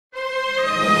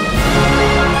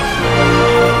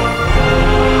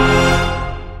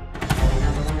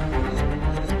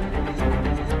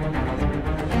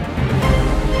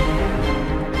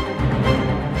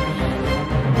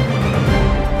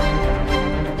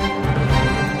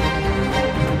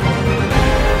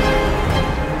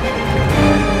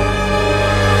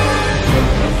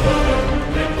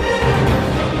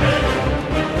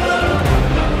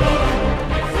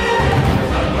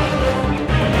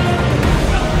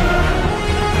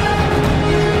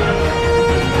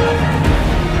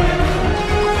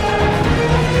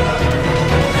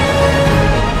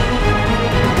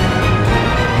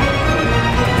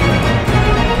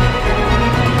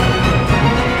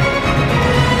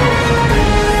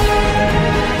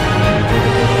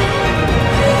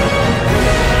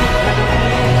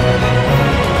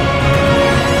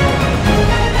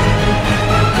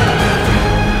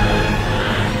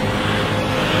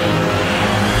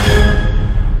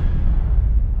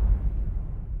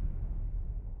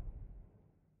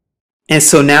And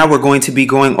so now we're going to be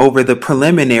going over the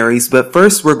preliminaries, but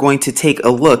first we're going to take a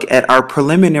look at our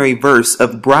preliminary verse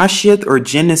of Brashith or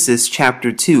Genesis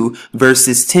chapter 2,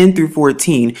 verses 10 through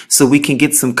 14, so we can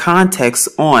get some context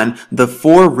on the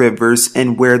four rivers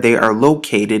and where they are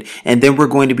located. And then we're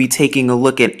going to be taking a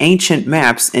look at ancient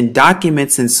maps and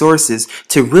documents and sources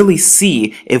to really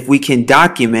see if we can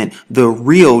document the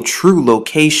real true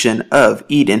location of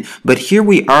Eden. But here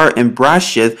we are in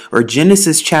Brashith or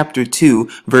Genesis chapter 2,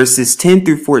 verses 10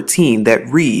 through 14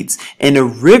 that reads, "And a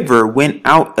river went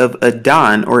out of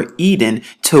Adon or Eden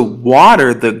to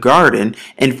water the garden,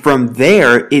 and from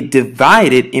there it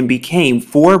divided and became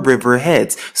four river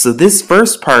heads." So this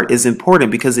first part is important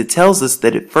because it tells us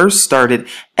that it first started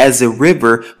as a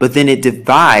river, but then it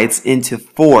divides into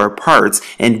four parts.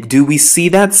 And do we see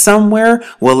that somewhere?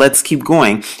 Well, let's keep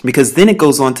going, because then it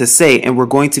goes on to say, and we're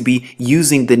going to be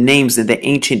using the names in the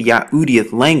ancient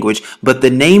Yahudiath language, but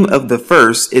the name of the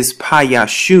first is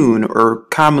Payashun, or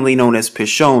commonly known as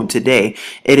Pishon today.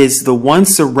 It is the one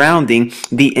surrounding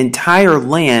the entire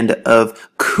land of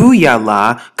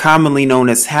Kuyala, commonly known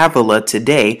as Havilah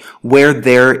today, where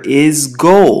there is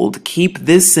gold. Keep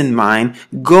this in mind,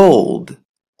 gold.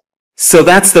 So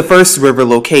that's the first river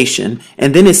location.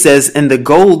 And then it says, "And the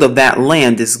gold of that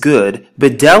land is good.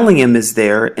 Bdellium is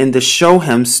there, and the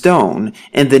Shohem stone.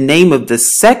 And the name of the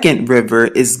second river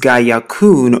is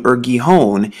Gayakun or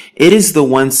Gihon. It is the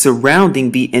one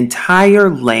surrounding the entire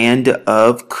land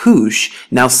of Cush."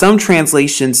 Now, some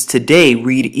translations today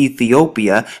read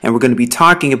Ethiopia, and we're going to be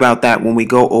talking about that when we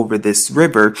go over this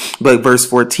river. But verse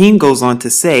 14 goes on to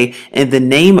say, "And the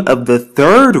name of the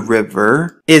third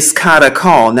river is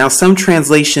Karakal." Now, some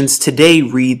translations today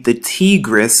read the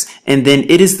Tigris, and then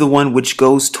it is the one which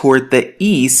goes toward the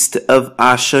east of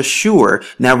Ashashur.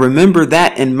 Now, remember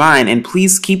that in mind, and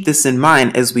please keep this in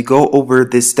mind as we go over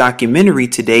this documentary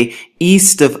today,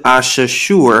 east of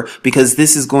Ashashur, because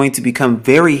this is going to become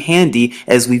very handy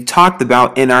as we've talked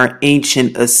about in our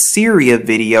ancient Assyria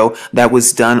video that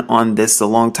was done on this a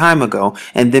long time ago.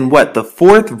 And then what? The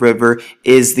fourth river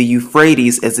is the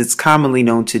Euphrates, as it's commonly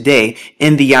known today.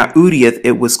 In the Yahudiath,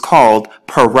 it was called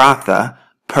Paratha.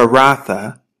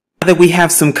 Paratha. Now that we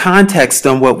have some context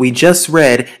on what we just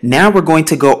read, now we're going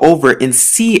to go over and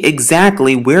see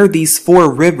exactly where these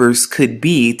four rivers could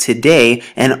be today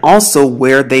and also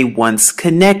where they once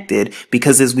connected.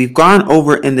 Because as we've gone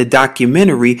over in the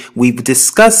documentary, we've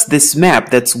discussed this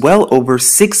map that's well over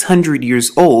 600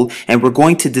 years old, and we're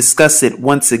going to discuss it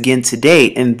once again today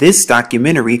in this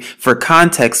documentary for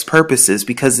context purposes,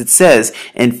 because it says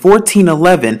in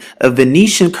 1411, a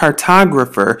Venetian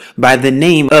cartographer by the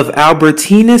name of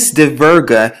Albertinus de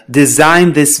Verga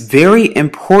designed this very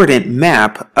important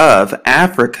map of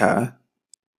Africa.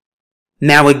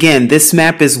 Now again, this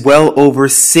map is well over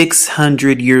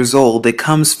 600 years old. It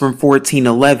comes from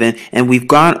 1411, and we've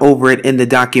gone over it in the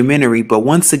documentary, but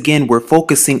once again, we're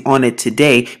focusing on it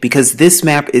today because this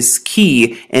map is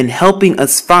key in helping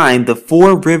us find the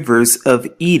four rivers of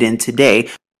Eden today.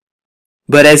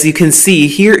 But as you can see,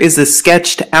 here is a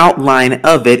sketched outline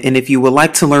of it, and if you would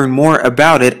like to learn more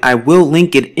about it, I will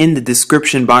link it in the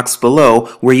description box below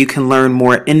where you can learn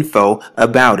more info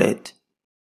about it.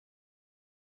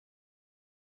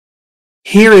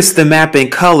 Here is the map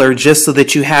in color just so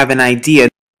that you have an idea.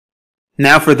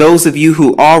 Now, for those of you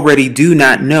who already do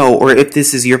not know, or if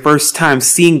this is your first time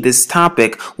seeing this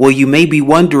topic, well, you may be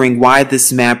wondering why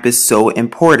this map is so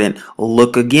important.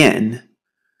 Look again.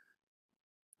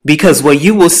 Because what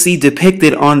you will see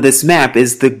depicted on this map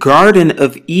is the Garden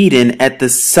of Eden at the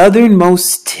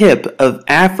southernmost tip of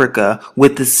Africa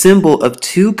with the symbol of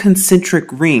two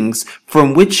concentric rings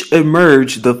from which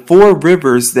emerge the four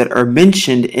rivers that are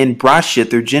mentioned in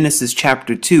Brashith or Genesis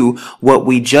chapter 2, what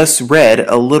we just read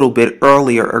a little bit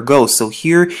earlier ago. So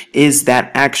here is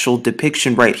that actual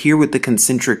depiction right here with the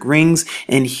concentric rings,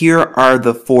 and here are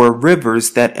the four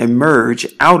rivers that emerge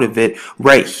out of it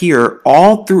right here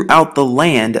all throughout the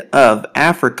land of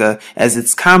Africa as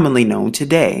it's commonly known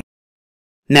today.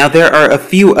 Now, there are a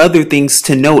few other things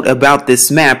to note about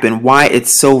this map and why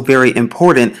it's so very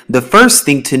important. The first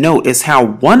thing to note is how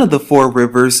one of the four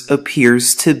rivers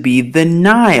appears to be the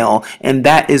Nile, and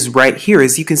that is right here.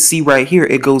 As you can see right here,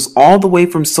 it goes all the way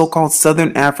from so-called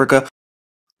southern Africa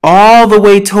all the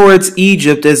way towards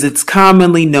Egypt as it's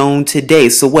commonly known today.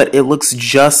 So what? It looks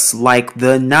just like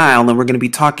the Nile, and we're going to be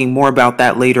talking more about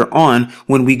that later on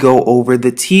when we go over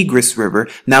the Tigris River.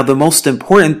 Now, the most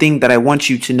important thing that I want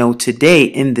you to know today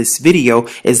in this video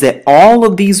is that all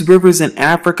of these rivers in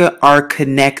Africa are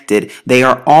connected. They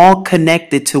are all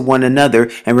connected to one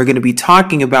another, and we're going to be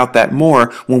talking about that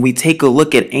more when we take a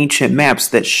look at ancient maps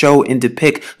that show and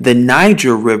depict the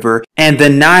Niger River and the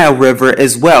Nile River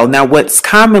as well. Now, what's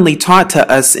commonly taught to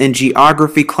us in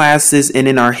geography classes and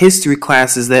in our history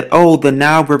classes that, oh, the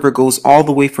Nile River goes all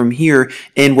the way from here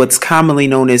in what's commonly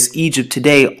known as Egypt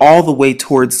today, all the way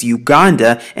towards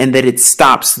Uganda, and that it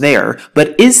stops there.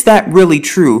 But is that really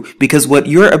true? Because what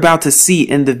you're about to see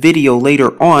in the video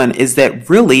later on is that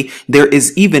really there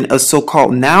is even a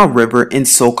so-called Nile River in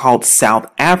so-called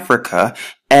South Africa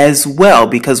as well,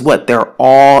 because what? They're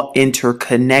all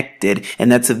interconnected, and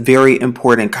that's a very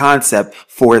important concept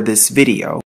for this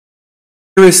video.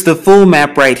 Here is the full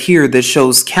map right here that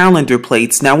shows calendar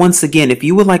plates. Now, once again, if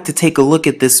you would like to take a look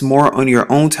at this more on your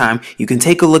own time, you can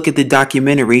take a look at the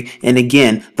documentary, and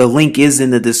again, the link is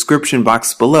in the description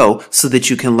box below so that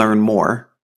you can learn more.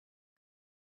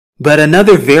 But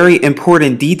another very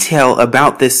important detail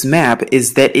about this map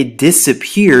is that it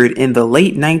disappeared in the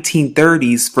late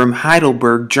 1930s from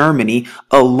Heidelberg, Germany,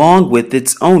 along with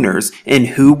its owners. And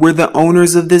who were the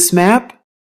owners of this map?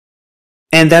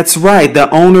 And that's right, the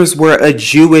owners were a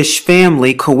Jewish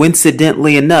family,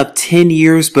 coincidentally enough, 10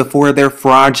 years before their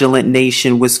fraudulent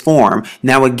nation was formed.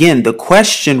 Now again, the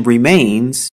question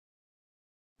remains,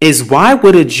 is why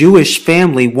would a Jewish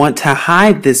family want to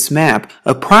hide this map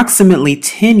approximately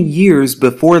 10 years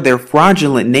before their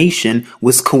fraudulent nation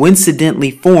was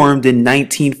coincidentally formed in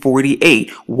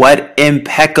 1948? What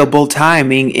impeccable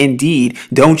timing indeed.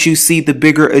 Don't you see the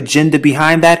bigger agenda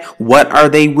behind that? What are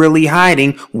they really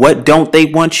hiding? What don't they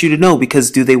want you to know? Because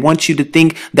do they want you to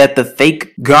think that the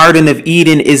fake Garden of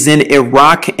Eden is in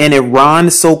Iraq and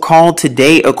Iran, so-called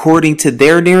today, according to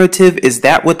their narrative? Is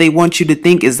that what they want you to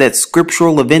think? Is that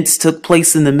scriptural events took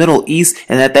place in the Middle East,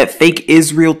 and that fake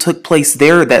Israel took place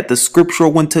there, that the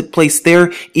scriptural one took place there,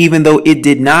 even though it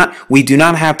did not? We do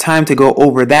not have time to go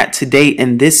over that today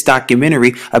in this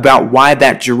documentary about why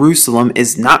that Jerusalem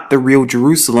is not the real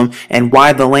Jerusalem and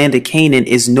why the land of Canaan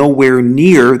is nowhere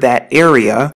near that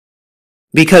area,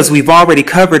 because we've already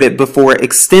covered it before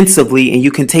extensively, and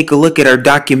you can take a look at our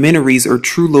documentaries or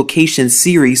true location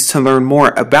series to learn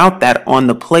more about that on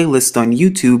the playlist on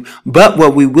YouTube. But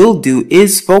what we will do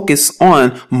is focus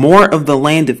on more of the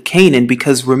land of Canaan,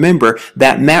 because remember,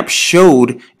 that map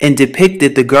showed and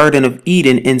depicted the Garden of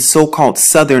Eden in so-called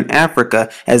Southern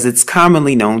Africa, as it's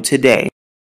commonly known today.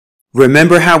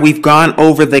 Remember how we've gone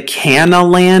over the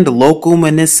Canaland local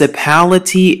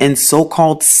municipality in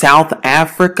so-called South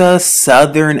Africa,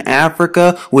 Southern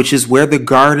Africa, which is where the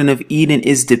Garden of Eden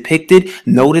is depicted.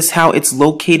 Notice how it's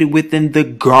located within the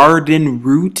Garden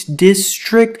Route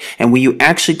district. And when you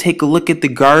actually take a look at the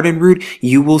Garden Route,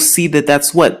 you will see that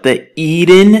that's what? The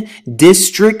Eden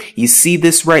district. You see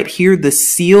this right here, the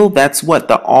seal. That's what?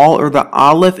 The Al or the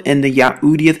Aleph in the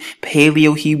Yahudiyah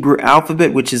Paleo-Hebrew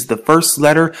alphabet, which is the first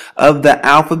letter of the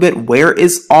alphabet. Where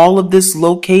is all of this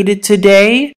located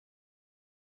today?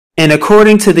 And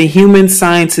according to the Human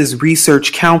Sciences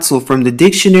Research Council from the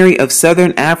Dictionary of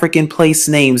Southern African Place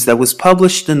Names that was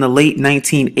published in the late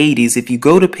 1980s, if you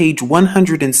go to page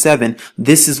 107,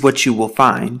 this is what you will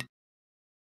find.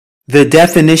 The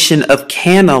definition of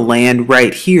Canaland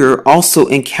right here also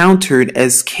encountered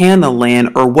as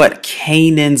Canaland, or what?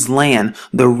 Canaan's land,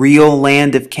 the real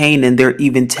land of Canaan. They're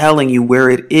even telling you where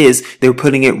it is. They're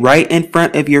putting it right in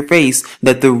front of your face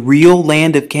that the real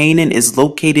land of Canaan is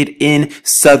located in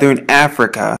Southern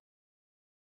Africa.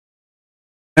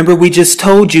 Remember, we just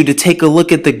told you to take a look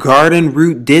at the Garden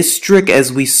Route district,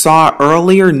 as we saw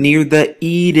earlier, near the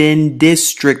Eden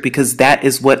district, because that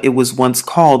is what it was once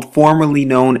called, formerly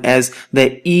known as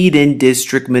the Eden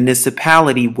District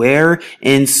Municipality, where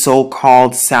in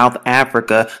so-called South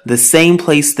Africa, the same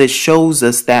place that shows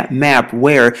us that map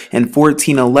where in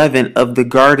 1411 of the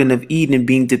Garden of Eden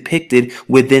being depicted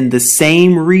within the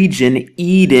same region,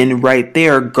 Eden right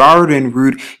there, Garden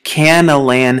Route,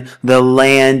 Canaland, the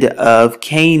land of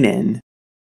Canaan.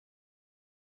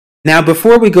 Now,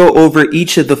 before we go over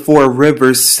each of the four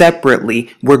rivers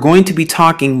separately, we're going to be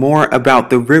talking more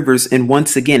about the rivers and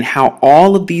once again how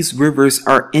all of these rivers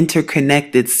are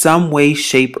interconnected some way,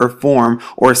 shape, or form,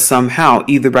 or somehow,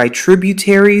 either by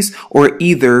tributaries or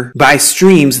either by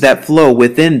streams that flow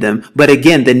within them. But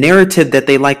again, the narrative that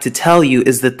they like to tell you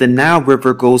is that the Nile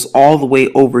River goes all the way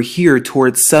over here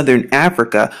towards Southern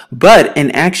Africa. But in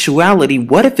actuality,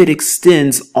 what if it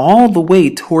extends all the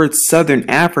way towards Southern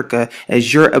Africa,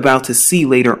 as you're about to see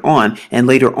later on? And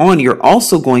later on, you're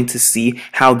also going to see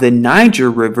how the Niger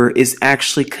River is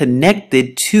actually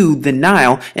connected to the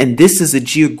Nile, and this is a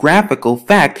geographical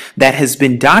fact that has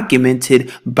been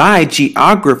documented by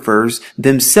geographers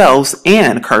themselves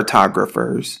and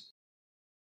cartographers.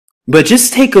 But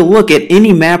just take a look at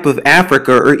any map of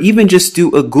Africa, or even just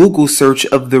do a Google search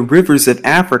of the rivers of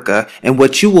Africa, and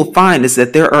what you will find is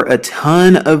that there are a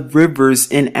ton of rivers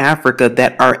in Africa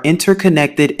that are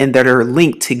interconnected and that are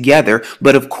linked together.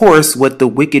 But of course, what the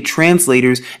wicked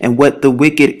translators and what the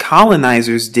wicked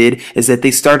colonizers did is that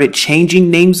they started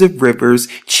changing names of rivers,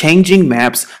 changing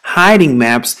maps, hiding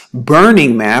maps,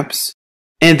 burning maps,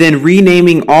 and then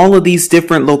renaming all of these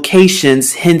different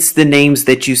locations, hence the names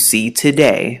that you see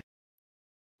today.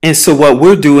 And so what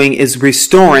we're doing is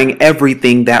restoring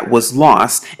everything that was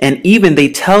lost. And even they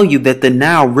tell you that the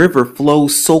Nile River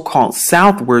flows so-called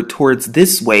southward towards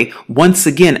this way. Once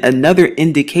again, another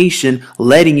indication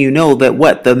letting you know that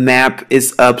what the map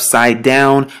is upside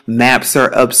down. Maps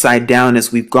are upside down,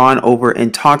 as we've gone over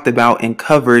and talked about and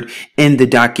covered in the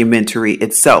documentary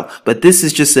itself. But this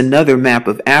is just another map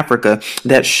of Africa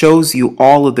that shows you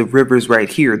all of the rivers right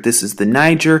here. This is the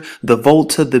Niger, the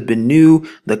Volta, the Benue,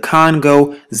 the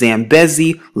Congo,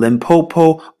 Zambezi,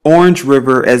 Limpopo, Orange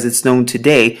River as it's known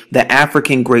today, the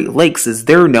African Great Lakes as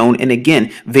they're known, and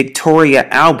again, Victoria,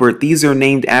 Albert, these are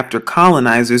named after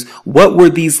colonizers. What were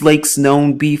these lakes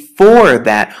known before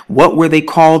that? What were they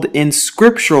called in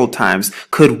scriptural times?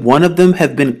 Could one of them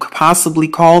have been possibly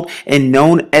called and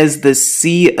known as the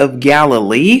Sea of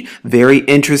Galilee? Very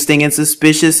interesting and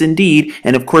suspicious indeed.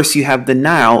 And of course you have the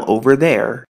Nile over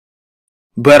there.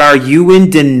 But are you in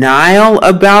denial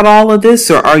about all of this,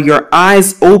 or are your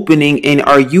eyes opening and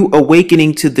are you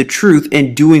awakening to the truth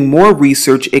and doing more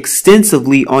research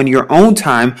extensively on your own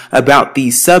time about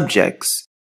these subjects?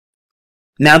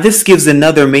 Now this gives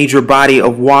another major body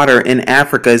of water in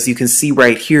Africa. As you can see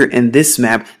right here in this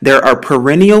map, there are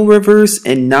perennial rivers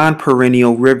and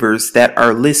non-perennial rivers that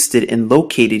are listed and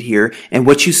located here. And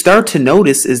what you start to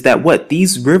notice is that what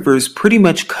these rivers pretty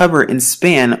much cover and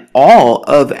span all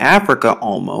of Africa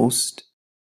almost.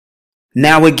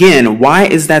 Now again, why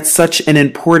is that such an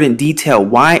important detail?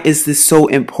 Why is this so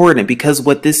important? Because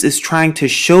what this is trying to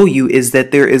show you is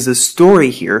that there is a story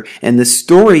here, and the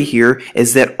story here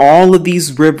is that all of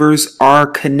these rivers are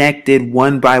connected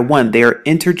one by one. They are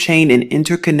interchained and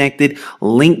interconnected,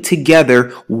 linked together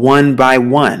one by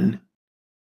one.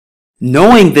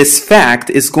 Knowing this fact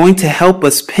is going to help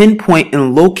us pinpoint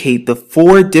and locate the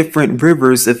 4 different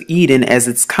rivers of Eden as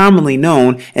it's commonly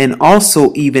known, and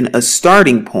also even a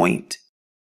starting point.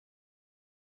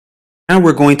 Now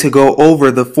we're going to go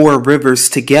over the 4 rivers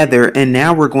together, and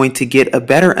now we're going to get a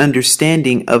better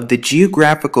understanding of the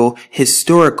geographical,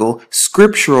 historical,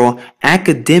 scriptural,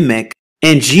 academic,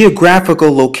 and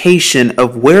geographical location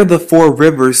of where the 4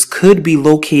 rivers could be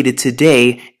located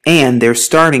today and their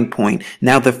starting point.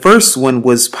 Now the first one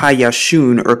was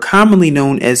Payashun, or commonly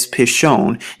known as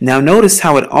Pishon. Now notice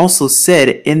how it also said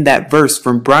in that verse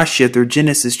from Brashith, or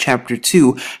Genesis chapter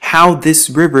 2, how this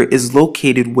river is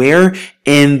located where?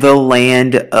 In the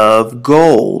land of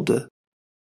gold,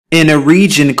 in a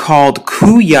region called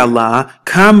Kuyala,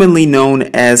 commonly known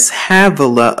as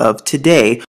Havilah of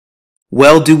today.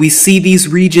 Well, do we see these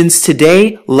regions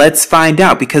today? Let's find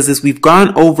out, because as we've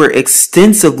gone over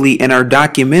extensively in our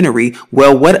documentary,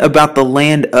 well, what about the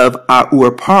land of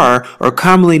Aurpar, or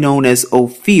commonly known as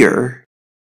Ophir?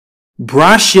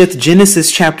 Brashith,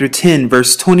 Genesis chapter 10,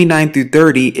 verse 29 through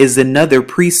 30 is another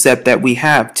precept that we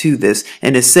have to this.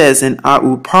 And it says, in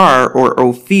Aurpar, or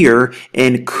Ophir,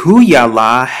 in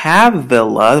Kuyala,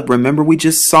 Havilah, remember we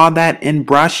just saw that in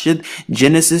Brashith,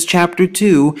 Genesis chapter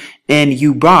 2, and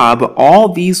Ubab,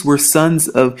 all these were sons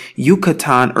of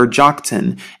Yucatan or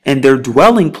Joktan, and their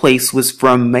dwelling place was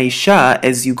from Mesha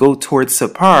as you go towards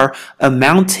Sapar, a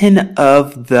mountain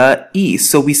of the east.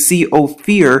 So we see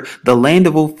Ophir, the land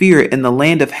of Ophir, and the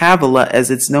land of Havilah as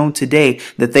it's known today,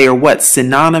 that they are what?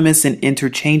 Synonymous and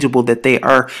interchangeable, that they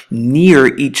are near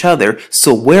each other.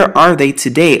 So where are they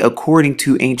today according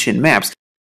to ancient maps?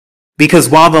 Because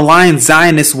while the lying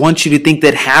Zionists want you to think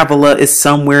that Havilah is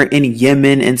somewhere in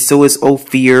Yemen and so is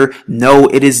Ophir, no,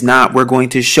 it is not. We're going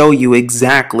to show you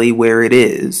exactly where it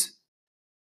is.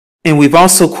 And we've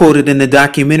also quoted in the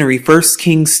documentary 1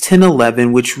 Kings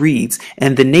 10:11, which reads,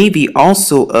 and the navy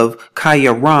also of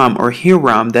Kayaram or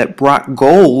Hiram that brought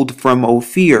gold from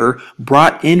Ophir,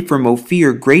 brought in from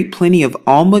Ophir great plenty of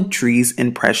almug trees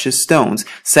and precious stones.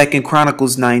 2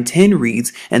 Chronicles 9:10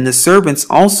 reads, and the servants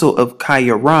also of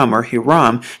Kayaram or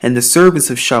Hiram, and the servants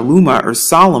of Shaluma or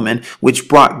Solomon, which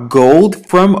brought gold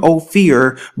from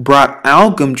Ophir, brought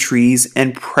algum trees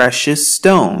and precious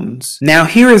stones. Now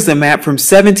here is the map from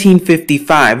 17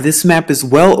 1755. This map is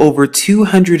well over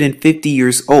 250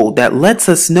 years old. That lets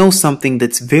us know something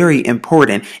that's very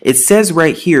important. It says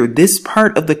right here, this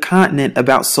part of the continent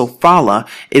about Sofala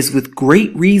is with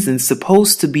great reason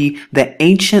supposed to be the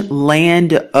ancient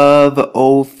land of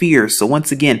Ophir. So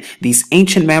once again, these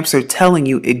ancient maps are telling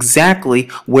you exactly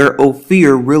where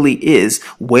Ophir really is.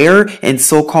 Where? In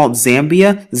so-called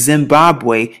Zambia,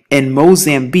 Zimbabwe, and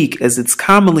Mozambique, as it's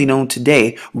commonly known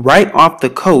today, right off the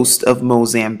coast of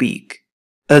Mozambique.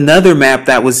 Another map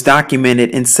that was documented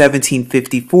in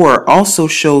 1754 also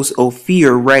shows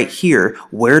Ophir right here.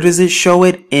 Where does it show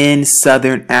it? In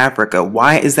southern Africa.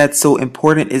 Why is that so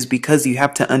important? Is because you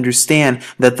have to understand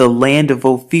that the land of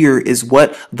Ophir is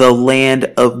what? The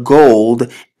land of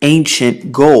gold,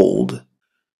 ancient gold.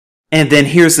 And then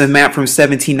here's a map from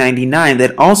 1799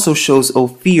 that also shows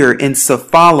Ophir in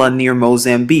Sofala near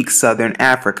Mozambique, southern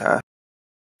Africa.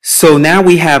 So now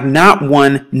we have not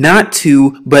one, not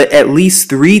two, but at least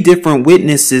three different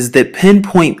witnesses that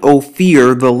pinpoint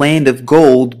Ophir, the land of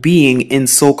gold, being in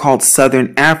so-called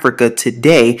southern Africa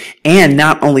today. And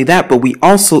not only that, but we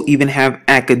also even have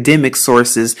academic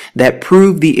sources that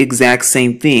prove the exact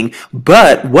same thing.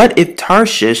 But what if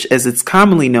Tarshish, as it's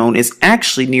commonly known, is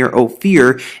actually near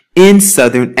Ophir in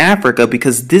southern Africa?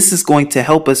 Because this is going to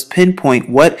help us pinpoint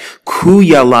what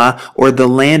Kuyala, or the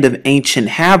land of ancient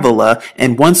Havilah,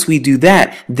 and once we do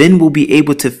that, then we'll be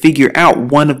able to figure out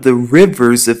one of the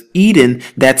rivers of Eden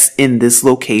that's in this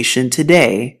location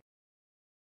today.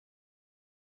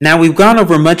 Now, we've gone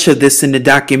over much of this in the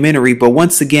documentary, but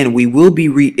once again, we will be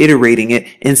reiterating it.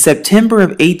 In September of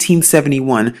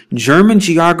 1871, German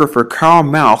geographer Karl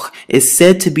Mauch is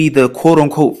said to be the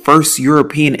quote-unquote first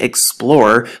European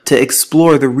explorer to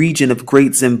explore the region of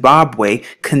Great Zimbabwe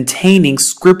containing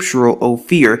scriptural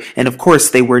Ophir. And of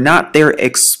course, they were not there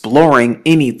exploring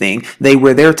anything. They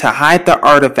were there to hide the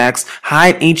artifacts,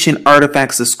 hide ancient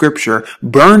artifacts of scripture,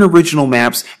 burn original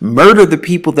maps, murder the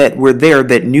people that were there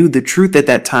that knew the truth at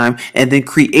that time, and then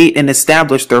create and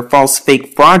establish their false,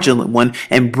 fake, fraudulent one,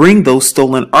 and bring those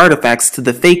stolen artifacts to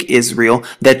the fake Israel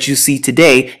that you see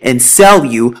today and sell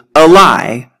you a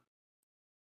lie.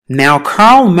 Now,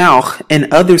 Karl Mauch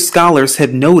and other scholars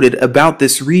have noted about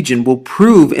this region will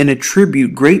prove and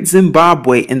attribute Great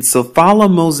Zimbabwe and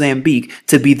Sofala, Mozambique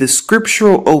to be the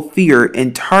scriptural Ophir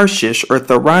in Tarshish or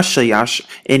Tharashayash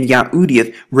in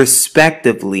Yaudith,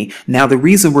 respectively. Now, the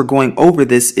reason we're going over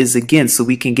this is, again, so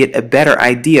we can get a better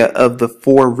idea of the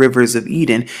four rivers of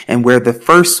Eden and where the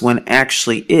first one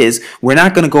actually is. We're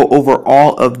not going to go over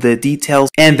all of the details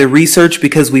and the research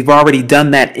because we've already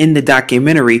done that in the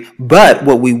documentary, but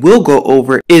what we will go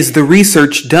over is the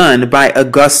research done by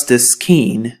Augustus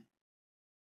Keene.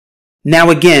 Now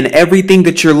again, everything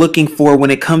that you're looking for when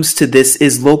it comes to this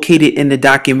is located in the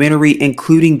documentary,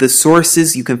 including the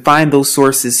sources. You can find those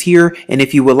sources here, and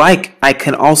if you would like, I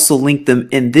can also link them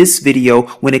in this video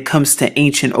when it comes to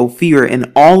ancient Ophir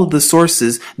and all of the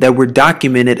sources that were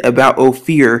documented about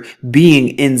Ophir being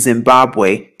in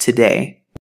Zimbabwe today.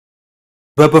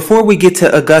 But before we get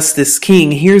to Augustus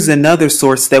King, here's another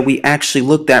source that we actually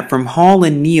looked at from Hall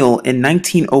and Neal in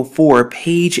 1904,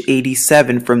 page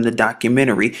 87 from the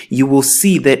documentary. You will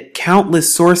see that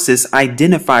countless sources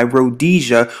identify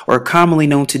Rhodesia, or commonly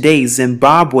known today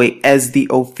Zimbabwe, as the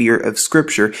Ophir of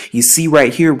Scripture. You see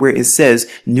right here where it says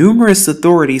numerous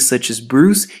authorities such as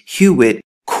Bruce, Hewitt,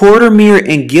 Quartermere,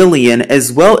 and Gillian,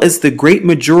 as well as the great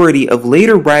majority of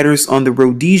later writers on the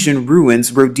Rhodesian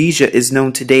ruins. Rhodesia is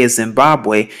known today as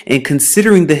Zimbabwe, and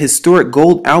considering the historic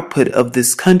gold output of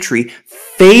this country,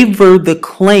 favor the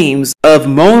claims of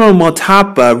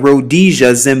Monomotapa,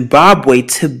 Rhodesia, Zimbabwe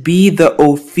to be the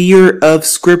Ophir of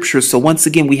Scripture. So once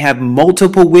again, we have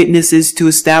multiple witnesses to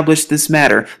establish this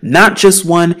matter. Not just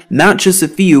one, not just a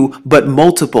few, but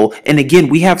multiple. And again,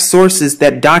 we have sources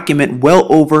that document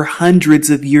well over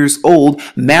hundreds of years old,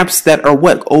 maps that are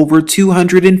what, over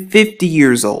 250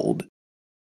 years old.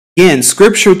 Again,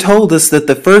 scripture told us that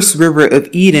the first river of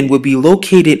Eden would be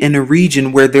located in a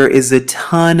region where there is a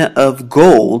ton of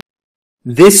gold.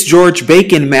 This George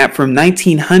Bacon map from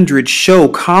 1900 show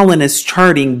colonists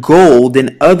charting gold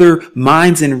and other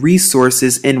mines and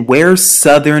resources in where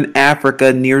southern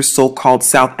Africa, near so-called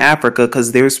South Africa,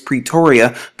 because there's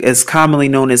Pretoria, as commonly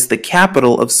known as the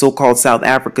capital of so-called South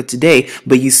Africa today.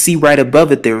 But you see right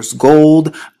above it, there's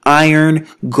gold, iron,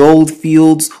 gold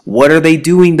fields. What are they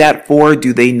doing that for?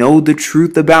 Do they know the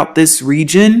truth about this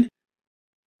region?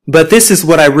 But this is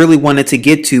what I really wanted to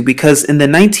get to, because in the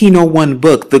 1901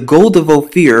 book, The Gold of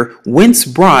Ophir, Whence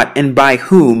Brought and by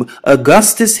Whom,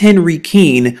 Augustus Henry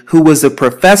Keene, who was a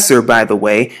professor by the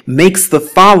way, makes the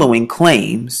following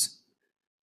claims.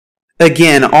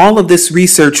 Again, all of this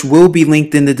research will be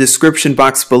linked in the description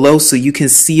box below so you can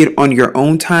see it on your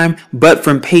own time, but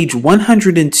from page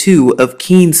 102 of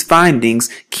Keen's findings,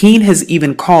 Keen has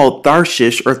even called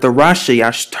Tharshish or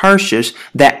Tharashayash Tarshish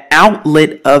the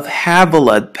outlet of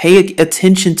Havilah. Pay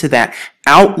attention to that.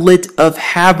 Outlet of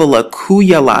Havilah,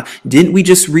 Kuyala. Didn't we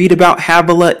just read about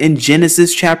Havilah in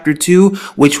Genesis chapter 2,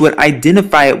 which would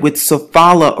identify it with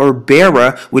Sofala or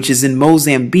Beira, which is in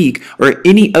Mozambique, or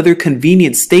any other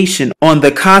convenient station on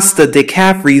the Costa de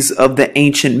Caffres of the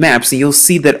ancient maps. And you'll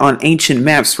see that on ancient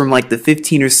maps from like the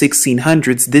 15 or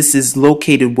 1600s, this is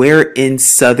located where? In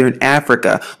southern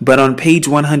Africa. But on page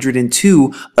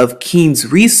 102 of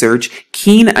Keen's research,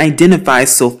 Keen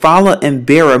identifies Sofala and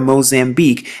Beira,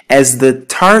 Mozambique, as the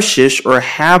Tarshish or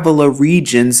Havilah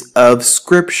regions of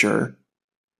Scripture.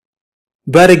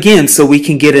 But again, so we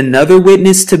can get another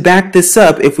witness to back this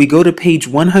up, if we go to page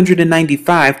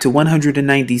 195 to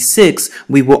 196,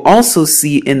 we will also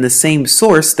see in the same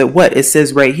source that what it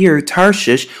says right here,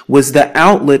 Tarshish was the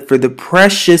outlet for the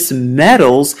precious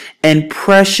metals and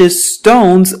precious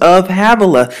stones of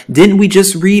Havilah. Didn't we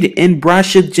just read in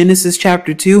Brashith Genesis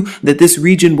chapter 2 that this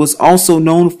region was also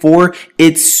known for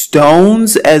its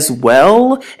stones as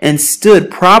well and stood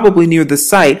probably near the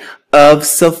site of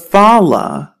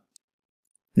Sofala?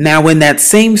 Now, in that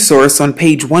same source on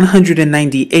page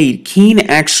 198, Keen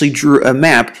actually drew a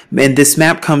map, and this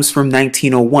map comes from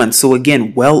 1901. So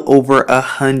again, well over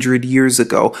 100 years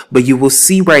ago. But you will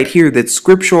see right here that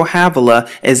scriptural Havilah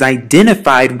is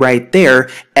identified right there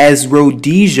as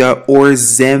Rhodesia or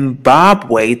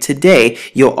Zimbabwe today.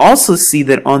 You'll also see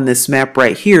that on this map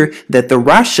right here that the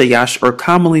Rashayash, or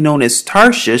commonly known as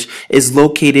Tarshish, is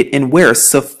located in where?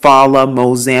 Sofala,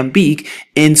 Mozambique,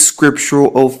 in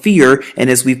scriptural Ophir. And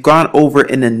as we've gone over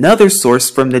in another source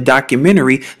from the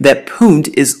documentary, that Punt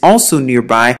is also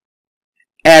nearby,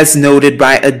 as noted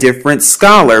by a different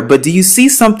scholar. But do you see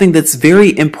something that's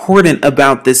very important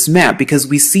about this map? Because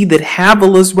we see that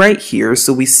Havilah's right here,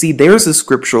 so we see there's a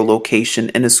scriptural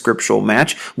location and a scriptural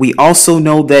match. We also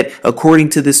know that according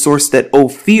to this source that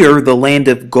Ophir, the land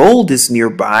of gold, is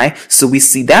nearby, so we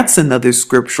see that's another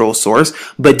scriptural source.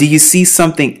 But do you see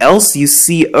something else? You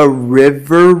see a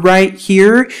river right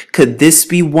here. Could this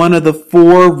be one of the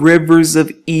 4 rivers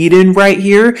of Eden right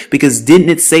here? Because didn't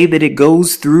it say that it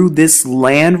goes through this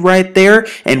land right there?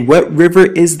 And what river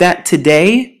is that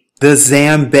today? The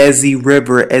Zambezi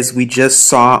River, as we just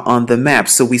saw on the map.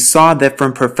 So we saw that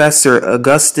from Professor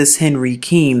Augustus Henry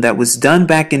Keen, that was done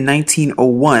back in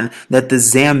 1901, that the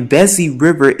Zambezi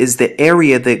River is the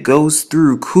area that goes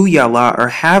through Kuyala or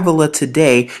Havilah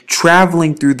today,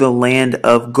 traveling through the land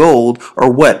of gold,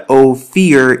 or what?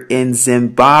 Ophir in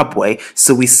Zimbabwe.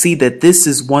 So we see that this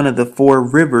is one of the 4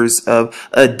 rivers of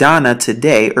Adana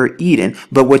today, or Eden.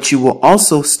 But what you will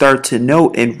also start to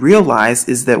note and realize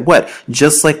is that what?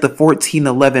 Just like the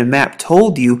 1411 map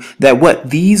told you, that what?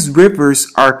 These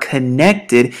rivers are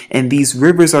connected, and these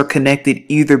rivers are connected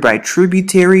either by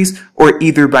tributaries or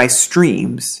either by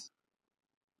streams.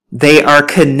 They are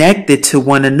connected to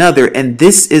one another, and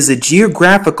this is a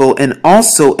geographical and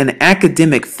also an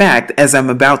academic fact, as I'm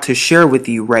about to share with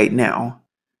you right now.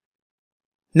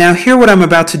 Now here what I'm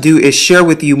about to do is share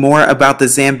with you more about the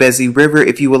Zambezi River.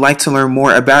 If you would like to learn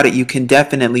more about it, you can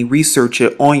definitely research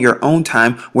it on your own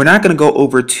time. We're not going to go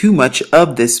over too much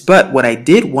of this, but what I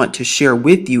did want to share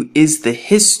with you is the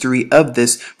history of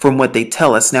this from what they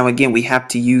tell us. Now again, we have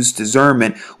to use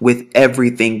discernment with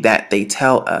everything that they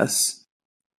tell us.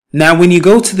 Now, when you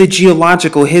go to the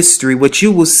geological history, what you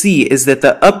will see is that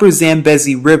the upper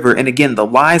Zambezi River, and again, the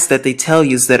lies that they tell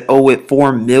you is that, oh, it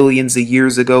formed millions of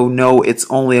years ago. No, it's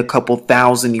only a couple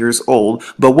thousand years old.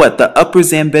 But what? The upper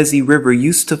Zambezi River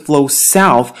used to flow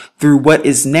south through what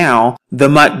is now the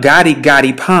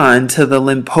Matgadi Pond to the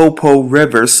Limpopo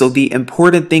River. So the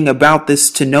important thing about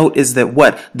this to note is that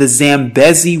what? The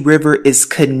Zambezi River is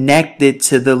connected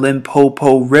to the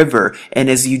Limpopo River. And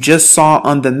as you just saw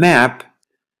on the map,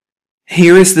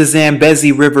 here is the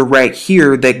Zambezi River right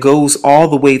here that goes all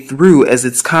the way through, as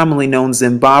it's commonly known,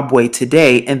 Zimbabwe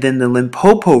today, and then the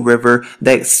Limpopo River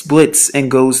that splits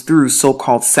and goes through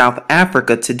so-called South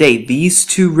Africa today. These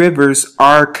 2 rivers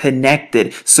are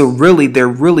connected. So really, they're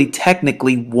really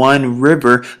technically one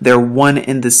river. They're one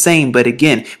and the same. But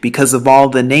again, because of all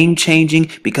the name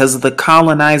changing, because of the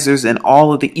colonizers and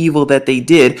all of the evil that they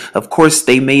did, of course,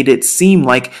 they made it seem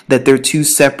like that they're 2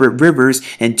 separate rivers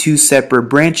and 2 separate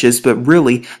branches, but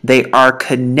really they are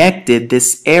connected,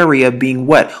 this area being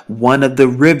what? One of the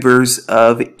rivers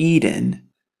of Eden.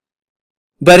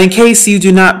 But in case you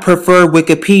do not prefer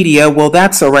Wikipedia, well,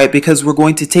 that's all right, because we're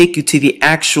going to take you to the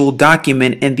actual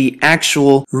document and the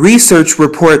actual research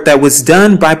report that was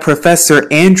done by Professor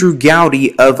Andrew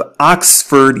Gowdy of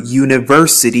Oxford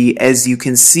University, as you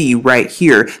can see right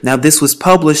here. Now, this was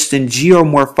published in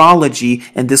Geomorphology,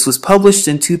 and this was published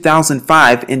in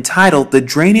 2005, entitled The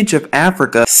Drainage of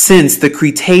Africa Since the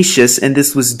Cretaceous, and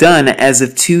this was done as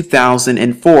of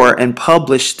 2004 and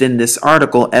published in this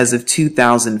article as of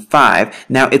 2005.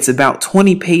 Now, it's about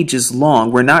 20 pages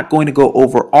long. We're not going to go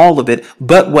over all of it,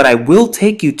 but what I will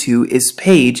take you to is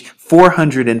page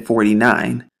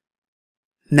 449.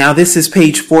 Now, this is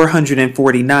page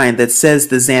 449 that says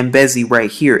the Zambezi right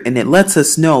here, and it lets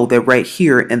us know that right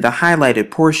here in the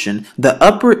highlighted portion, the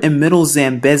upper and middle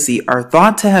Zambezi are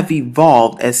thought to have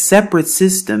evolved as separate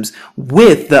systems,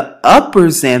 with the upper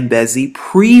Zambezi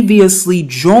previously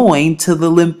joined to the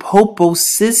Limpopo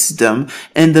system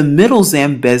and the middle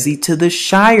Zambezi to the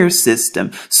Shire system.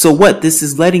 So what? This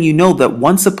is letting you know that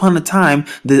once upon a time,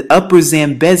 the upper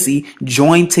Zambezi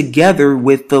joined together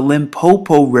with the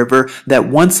Limpopo River, that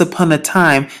once upon a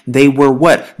time, they were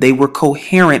what? They were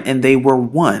coherent and they were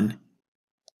one.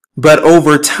 But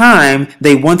over time,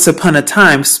 they once upon a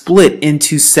time split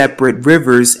into separate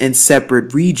rivers and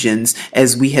separate regions,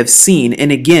 as we have seen.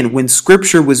 And again, when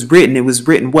scripture was written, it was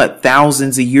written, what,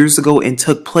 thousands of years ago, and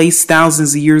took place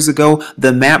thousands of years ago.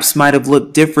 The maps might have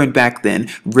looked different back then.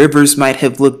 Rivers might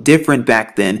have looked different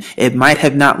back then. It might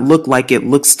have not looked like it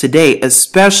looks today,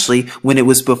 especially when it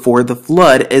was before the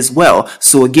flood as well.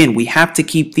 So again, we have to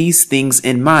keep these things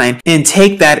in mind and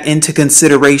take that into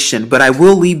consideration. But I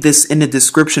will leave this in the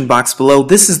description box below.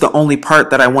 This is the only part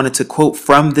that I wanted to quote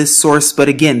from this source, but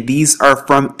again, these are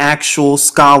from actual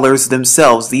scholars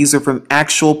themselves. These are from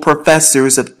actual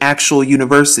professors of actual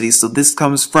universities. So this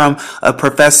comes from a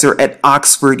professor at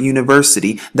Oxford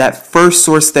University. That first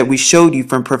source that we showed you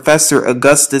from Professor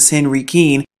Augustus Henry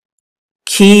Keene,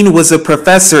 Keene was a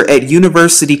professor at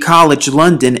University College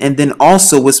London, and then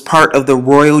also was part of the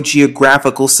Royal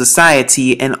Geographical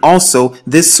Society. And also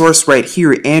this source right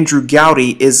here, Andrew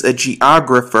Gowdy, is a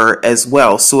geographer as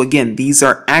well. So again, these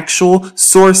are actual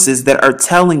sources that are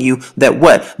telling you that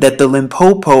what? That the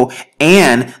Limpopo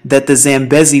and that the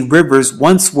Zambezi rivers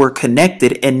once were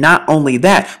connected, and not only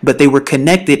that, but they were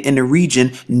connected in a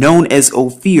region known as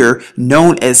Ophir,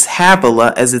 known as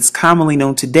Havilah, as it's commonly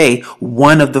known today,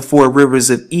 one of the 4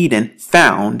 rivers of Eden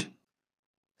found.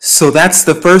 So that's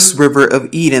the first river of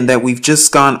Eden that we've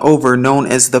just gone over, known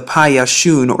as the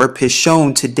Payashun or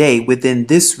Pishon today within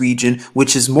this region,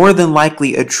 which is more than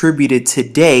likely attributed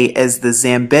today as the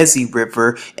Zambezi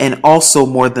River, and also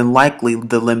more than likely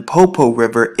the Limpopo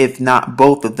River, if not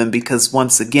both of them, because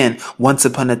once again, once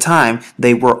upon a time,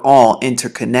 they were all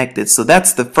interconnected. So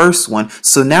that's the first one.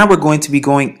 So now we're going to be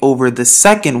going over the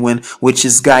second one, which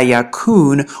is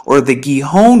Gayakun or the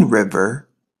Gihon River.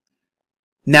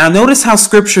 Now notice how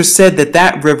scripture said that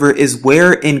that river is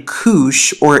where in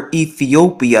Cush or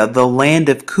Ethiopia, the land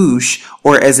of Cush,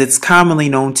 or as it's commonly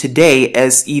known today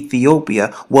as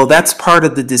Ethiopia. Well, that's part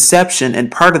of the deception,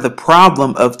 and part of the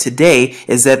problem of today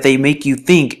is that they make you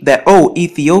think that, oh,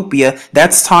 Ethiopia,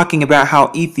 that's talking about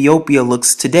how Ethiopia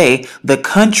looks today, the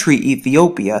country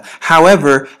Ethiopia.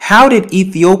 However, how did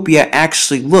Ethiopia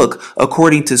actually look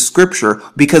according to scripture?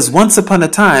 Because once upon a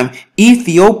time,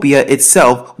 Ethiopia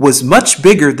itself was much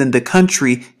bigger than the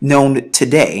country known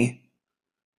today.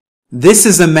 This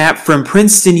is a map from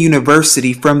Princeton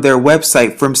University from their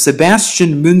website from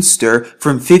Sebastian Münster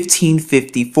from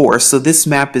 1554. So this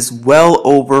map is well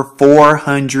over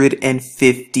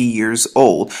 450 years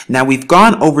old. Now we've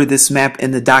gone over this map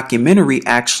in the documentary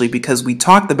actually because we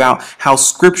talked about how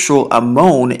scriptural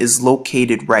Ammon is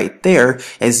located right there,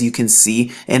 as you can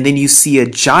see. And then you see a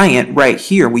giant right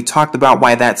here. We talked about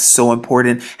why that's so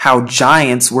important, how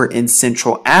giants were in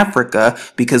Central Africa,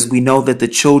 because we know that the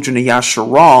children of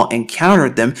Yasharal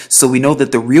encountered them. So we know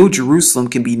that the real Jerusalem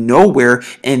can be nowhere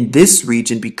in this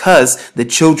region because the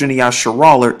children of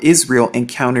Yasharal or Israel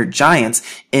encountered giants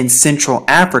in Central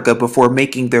Africa before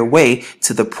making their way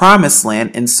to the Promised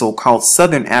Land in so-called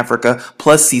Southern Africa.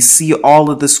 Plus you see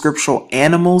all of the scriptural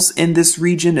animals in this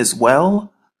region as well.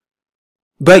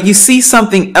 But you see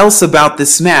something else about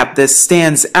this map that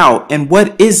stands out, and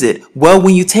what is it? Well,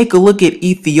 when you take a look at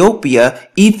Ethiopia,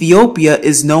 Ethiopia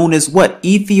is known as what?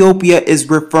 Ethiopia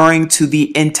is referring to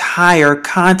the entire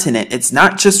continent. It's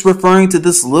not just referring to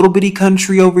this little bitty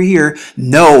country over here.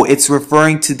 No, it's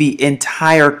referring to the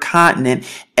entire continent.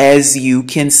 As you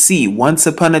can see, once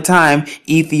upon a time,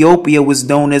 Ethiopia was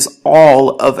known as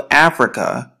all of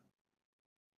Africa.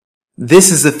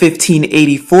 This is a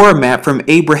 1584 map from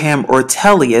Abraham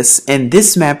Ortelius, and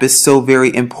this map is so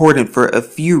very important for a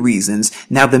few reasons.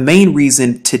 Now, the main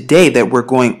reason today that we're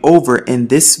going over in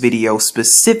this video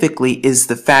specifically is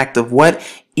the fact of what?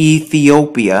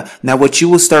 Ethiopia. Now, what you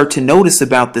will start to notice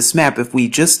about this map, if we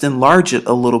just enlarge it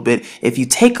a little bit, if you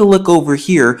take a look over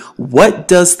here, what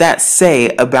does that say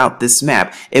about this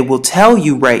map? It will tell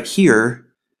you right here.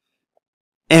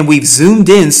 And we've zoomed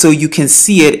in so you can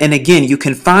see it. And again, you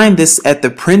can find this at the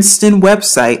Princeton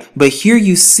website. But here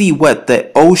you see what?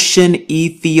 The ocean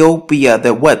Ethiopia.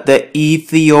 The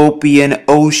Ethiopian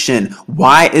Ocean.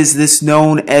 Why is this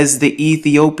known as the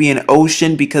Ethiopian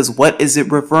Ocean? Because what is it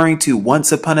referring to?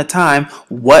 Once upon a time,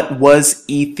 what was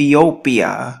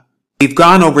Ethiopia? We've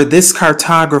gone over this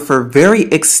cartographer very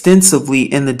extensively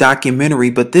in the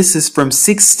documentary, but this is from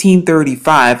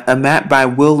 1635, a map by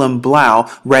Willem Blau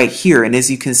right here. And as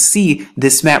you can see,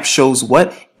 this map shows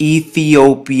what?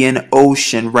 Ethiopian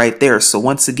Ocean right there. So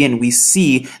once again, we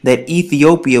see that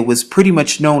Ethiopia was pretty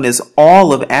much known as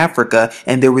all of Africa,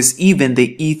 and there was even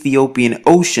the Ethiopian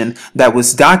Ocean that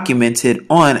was documented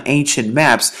on ancient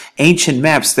maps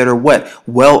that are what?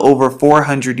 Well over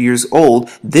 400 years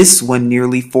old. This one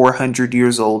nearly 400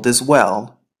 years old as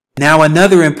well. Now,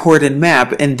 another important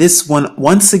map, and this one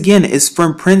once again is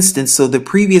from Princeton, so the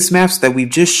previous maps that we've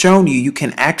just shown you, you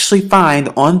can actually find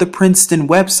on the Princeton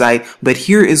website, but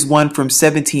here is one from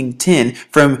 1710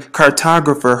 from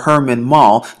cartographer Herman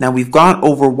Mall. Now, we've gone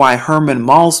over why Herman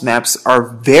Mall's maps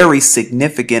are very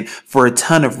significant for a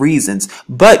ton of reasons,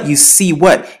 but you see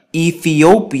what?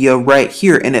 Ethiopia right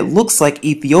here, and it looks like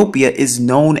Ethiopia is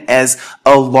known as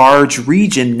a large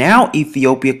region. Now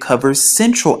Ethiopia covers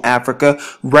Central Africa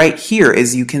right here,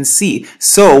 as you can see.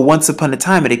 So once upon a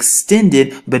time it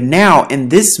extended, but now in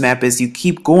this map, as you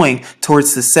keep going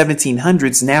towards the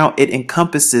 1700s, now it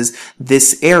encompasses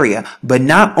this area. But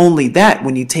not only that,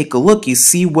 when you take a look, you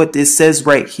see what this says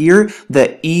right here,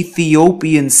 the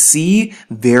Ethiopian Sea.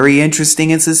 Very interesting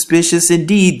and suspicious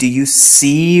indeed. Do you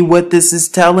see what this is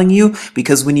telling you?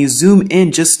 Because when you zoom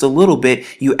in just a little bit,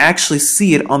 you actually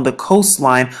see it on the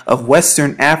coastline of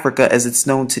Western Africa as it's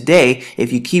known today.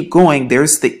 If you keep going,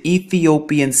 there's the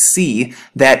Ethiopian Sea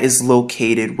that is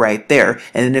located right there.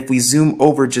 And then if we zoom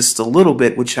over just a little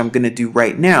bit, which I'm going to do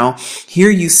right now,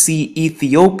 here you see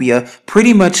Ethiopia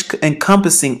pretty much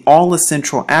encompassing all of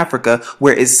Central Africa,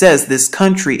 where it says this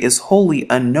country is wholly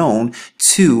unknown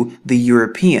to the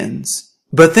Europeans.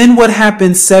 But then what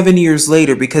happened 7 years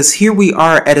later, because here we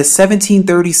are at a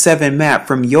 1737 map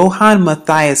from Johann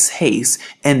Matthias Hayes,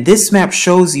 and this map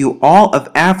shows you all of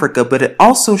Africa, but it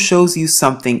also shows you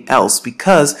something else,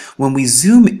 because when we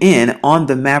zoom in on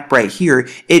the map right here,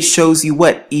 it shows you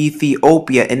what?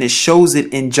 Ethiopia, and it shows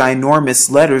it in ginormous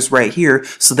letters right here,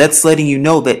 so that's letting you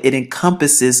know that it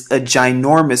encompasses a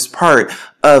ginormous part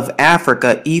of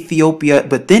Africa, Ethiopia,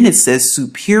 but then it says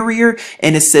superior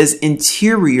and it says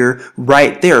interior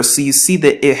right there. So you see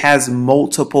that it has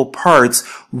multiple parts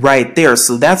right there.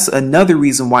 So that's another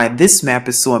reason why this map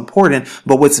is so important.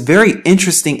 But what's very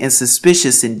interesting and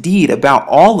suspicious indeed about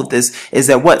all of this is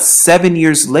that what, 7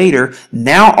 years later,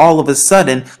 now all of a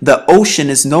sudden the ocean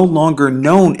is no longer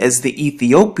known as the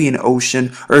Ethiopian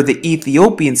Ocean or the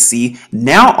Ethiopian Sea.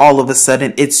 Now all of a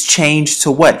sudden it's changed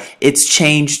to what? It's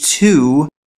changed to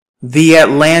the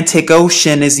Atlantic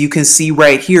Ocean, as you can see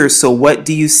right here. So what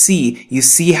do you see? You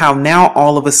see how now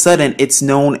all of a sudden it's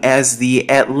known as the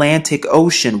Atlantic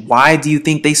Ocean. Why do you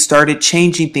think they started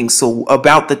changing things? So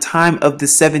about the time of the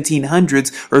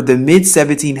 1700s or the mid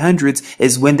 1700s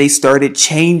is when they started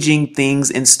changing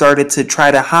things and started to try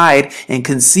to hide and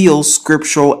conceal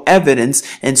scriptural evidence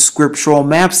and scriptural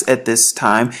maps at this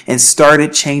time, and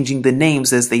started changing the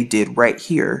names as they did right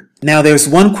here. Now, there's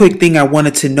one quick thing I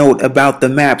wanted to note about the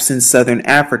maps in Southern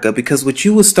Africa, because what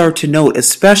you will start to note,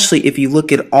 especially if you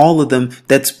look at all of them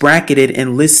that's bracketed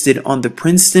and listed on the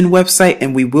Princeton website,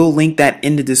 and we will link that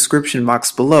in the description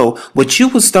box below, what you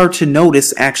will start to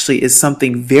notice actually is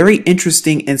something very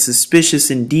interesting and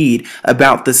suspicious indeed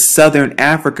about the Southern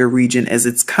Africa region as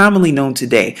it's commonly known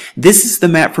today. This is the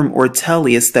map from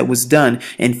Ortelius that was done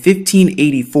in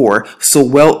 1584, so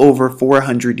well over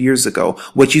 400 years ago.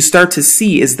 What you start to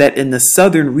see is that in the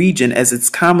southern region, as it's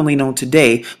commonly known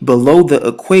today, below the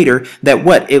equator, that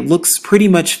what? It looks pretty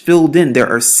much filled in. There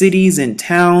are cities and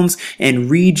towns and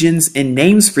regions and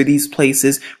names for these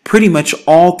places pretty much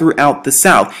all throughout the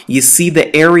south. You see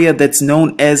the area that's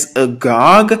known as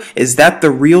Agog? Is that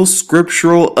the real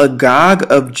scriptural Agog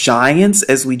of giants,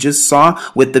 as we just saw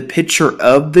with the picture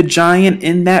of the giant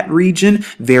in that region?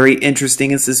 Very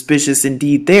interesting and suspicious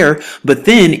indeed there. But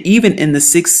then even in the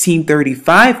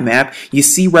 1635 map, you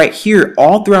see right right here,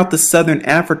 all throughout the southern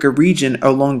Africa region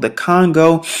along the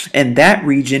Congo and that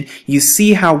region, you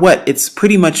see how what? It's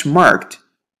pretty much marked.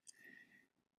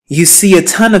 You see a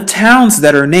ton of towns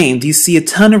that are named. You see a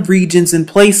ton of regions and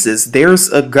places.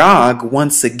 There's Agag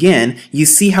once again. You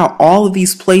see how all of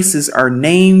these places are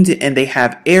named and they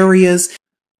have areas.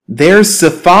 There's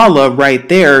Saphala right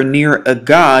there near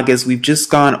Agag, as we've just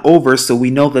gone over, so we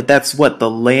know that that's what? The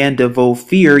land of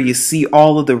Ophir. You see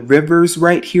all of the rivers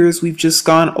right here as we've just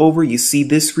gone over. You see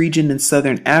this region in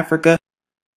southern Africa.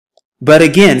 But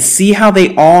again, see how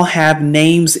they all have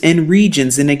names and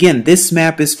regions. And again, this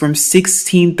map is from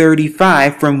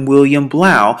 1635 from William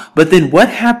Blau. But then what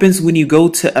happens when you go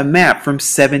to a map from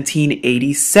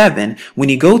 1787? When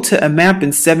you go to a map in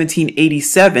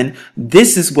 1787,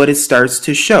 this is what it starts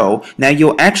to show. Now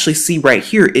you'll actually see right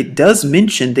here, it does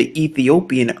mention the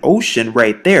Ethiopian Ocean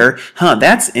right there.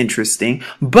 That's interesting.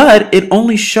 But it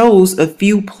only shows a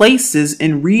few places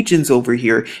and regions over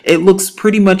here. It looks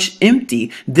pretty much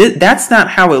empty. That's not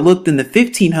how it looked in the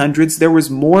 1500s. There was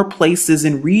more places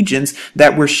and regions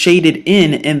that were shaded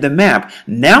in the map.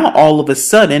 Now all of a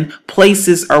sudden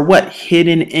places are what?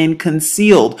 Hidden and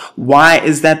concealed. Why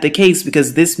is that the case?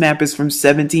 Because this map is from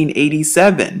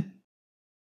 1787.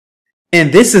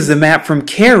 And this is a map from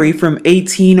Carey from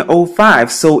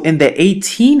 1805. So in the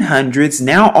 1800s,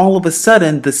 now all of a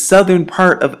sudden, the southern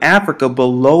part of Africa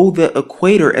below the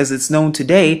equator as it's known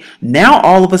today, now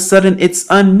all of a sudden it's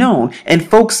unknown. And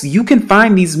folks, you can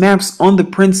find these maps on the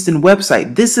Princeton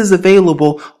website. This is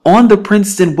available on the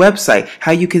Princeton website,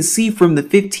 how you can see from the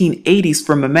 1580s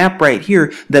from a map right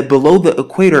here that below the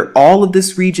equator, all of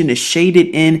this region is shaded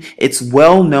in. It's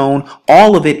well known,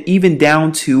 all of it, even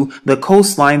down to the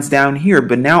coastlines down here.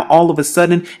 But now all of a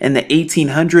sudden in the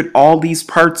 1800s, all these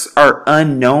parts are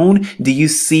unknown. Do you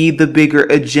see the bigger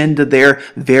agenda there?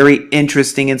 Very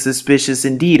interesting and suspicious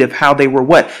indeed of how they were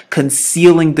what?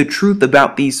 Concealing the truth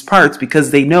about these parts, because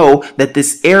they know that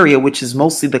this area, which is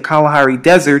mostly the Kalahari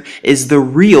Desert, is the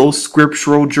real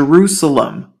scriptural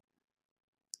Jerusalem.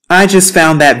 I just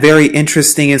found that very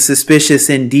interesting and suspicious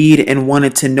indeed and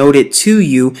wanted to note it to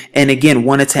you, and again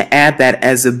wanted to add that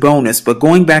as a bonus. But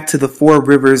going back to the 4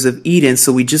 rivers of Eden,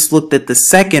 so we just looked at the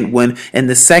second one, and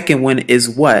the second one is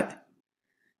what?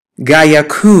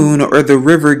 Gayakun, or the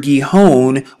river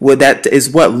Gihon, that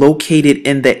is what? Located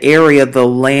in the area, the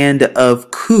land of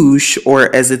Kush,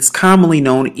 or as it's commonly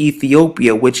known,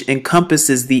 Ethiopia, which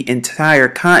encompasses the entire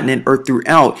continent or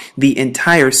throughout the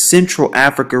entire Central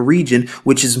Africa region,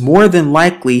 which is more than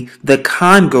likely the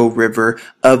Congo River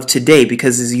of today,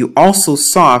 because as you also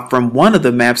saw from one of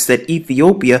the maps that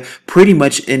Ethiopia pretty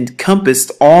much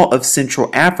encompassed all of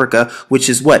Central Africa, which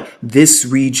is what? This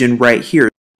region right here.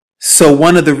 So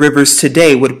one of the rivers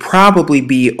today would probably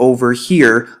be over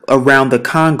here around the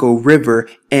Congo River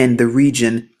and the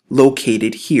region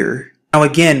located here. Now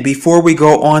again, before we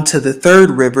go on to the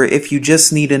third river, if you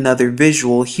just need another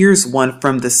visual, here's one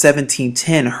from the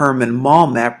 1710 Herman Mall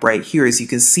map right here. As you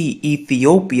can see,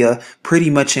 Ethiopia pretty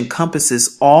much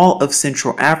encompasses all of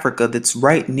Central Africa that's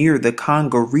right near the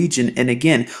Congo region, and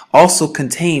again, also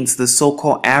contains the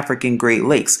so-called African Great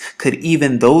Lakes. Could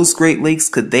even those Great Lakes,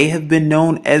 could they have been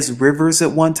known as rivers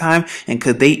at one time? And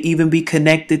could they even be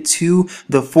connected to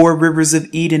the 4 rivers of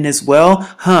Eden as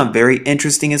well? Very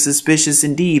interesting and suspicious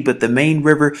indeed, but the main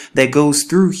river that goes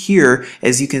through here,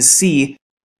 as you can see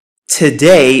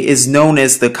today, is known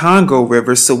as the Congo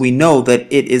River, so we know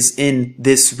that it is in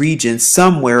this region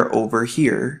somewhere over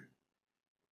here.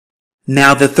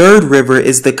 Now the third river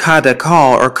is the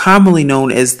Kadakal, or commonly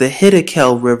known as the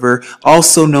Hiddekel River,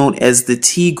 also known as the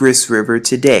Tigris River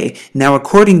today. Now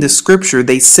according to scripture,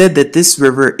 they said that this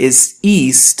river is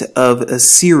east of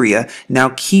Assyria. Now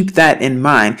keep that in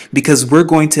mind, because we're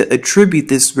going to attribute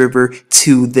this river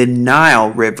to the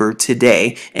Nile River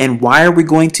today. And why are we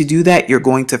going to do that? You're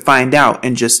going to find out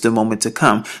in just a moment to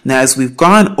come. Now as we've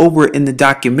gone over in the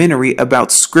documentary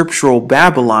about scriptural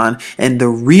Babylon and the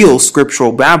real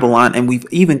scriptural Babylon, and we've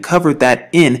even covered that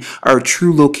in our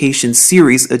True Location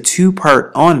series, a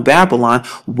 2-part on Babylon.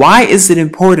 Why is it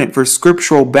important for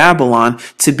scriptural Babylon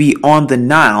to be on the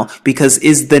Nile? Because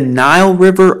is the Nile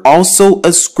River also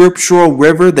a scriptural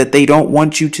river that they don't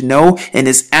want you to know and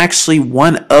is actually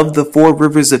one of the 4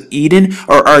 rivers of Eden?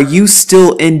 Or are you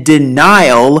still in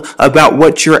denial about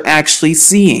what you're actually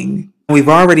seeing? We've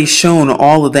already shown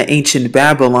all of the ancient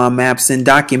Babylon maps in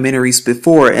documentaries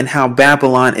before, and how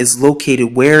Babylon is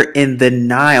located where in the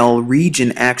Nile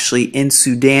region, actually in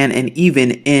Sudan, and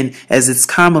even in, as it's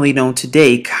commonly known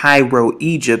today, Cairo,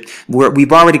 Egypt.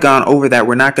 We've already gone over that.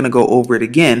 We're not going to go over it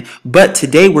again. But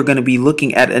today we're going to be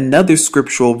looking at another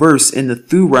scriptural verse in the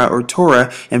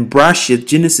Torah and Brashith,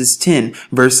 Genesis 10,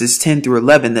 verses 10 through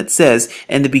 11, that says,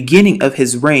 "And the beginning of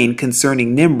his reign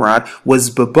concerning Nimrod was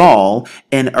Babal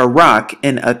and Iraq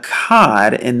and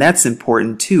Akkad," and that's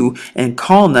important too, "and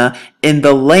Calneh in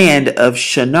the land of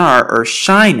Shinar or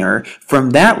Shinar. From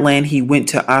that land he went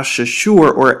to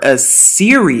Ashashur or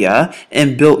Assyria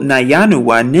and built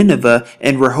Nayanuwa, Nineveh,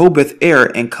 and Rehoboth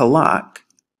Er and Kalak."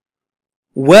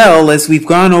 Well, as we've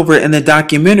gone over in the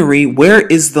documentary, where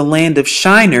is the land of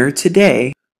Shinar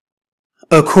today?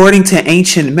 According to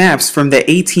ancient maps from the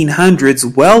 1800s,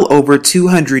 well over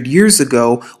 200 years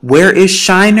ago, where is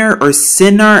Shinar or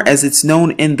Sinar as it's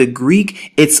known in the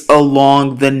Greek? It's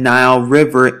along the Nile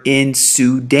River in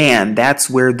Sudan. That's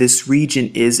where this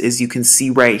region is, as you can see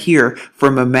right here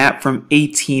from a map from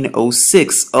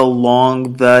 1806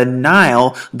 along the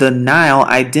Nile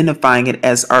identifying it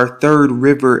as our third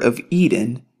river of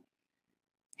Eden.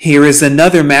 Here is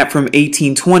another map from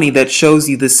 1820 that shows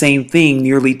you the same thing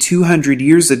nearly 200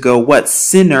 years ago. What?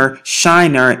 Sinar,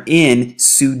 Shinar in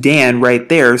Sudan, right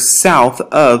there, south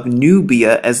of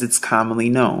Nubia, as it's commonly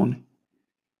known.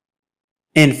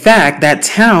 In fact, that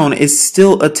town is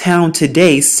still a town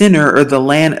today. Sinar, or the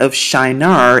land of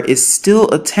Shinar, is still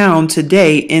a town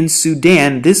today in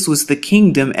Sudan. This was the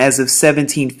kingdom as of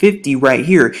 1750 right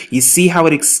here. You see how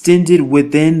it extended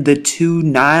within the two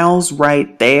Niles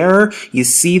right there? You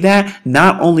see that?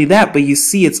 Not only that, but you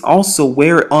see it's also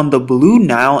where on the Blue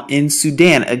Nile in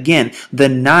Sudan. Again, the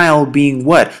Nile being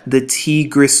what? The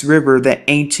Tigris River, the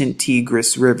ancient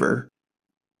Tigris River.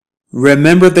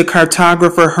 Remember the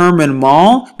cartographer Herman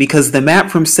Mall? Because the map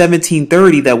from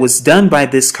 1730 that was done by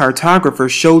this cartographer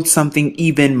showed something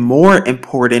even more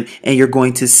important, and you're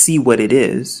going to see what it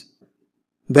is.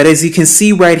 But as you can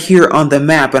see right here on the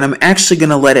map, and I'm actually going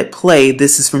to let it play,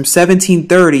 this is from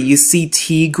 1730, you see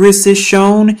Tigris is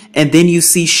shown, and then you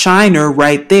see Shinar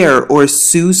right there, or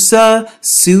Susa,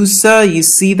 you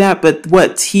see that? But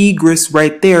what? Tigris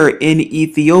right there in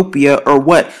Ethiopia, or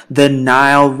what? The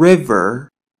Nile River.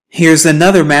 Here's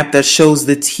another map that shows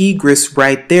the Tigris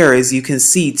right there, as you can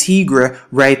see Tigre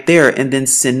right there, and then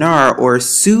Sinar or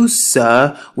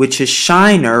Susa, which is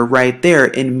Shinar right there,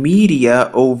 and Media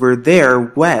over there,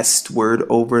 westward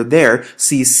over there.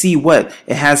 So you see what?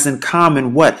 It has in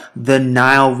common what? The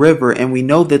Nile River, and we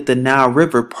know that the Nile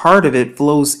River, part of it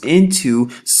flows into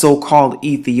so-called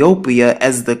Ethiopia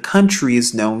as the country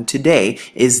is known today.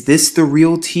 Is this the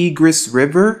real Tigris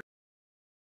River?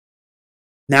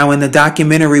 Now, in the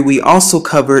documentary, we also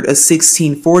covered a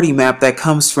 1640 map that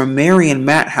comes from Marion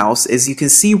Matthouse. As you can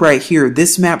see right here,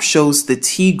 this map shows the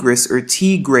Tigris or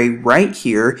Tigray right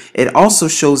here. It also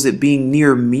shows it being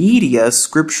near Media,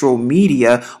 scriptural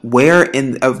Media, where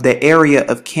in the area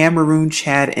of Cameroon,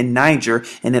 Chad, and Niger.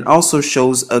 And it also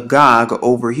shows Agag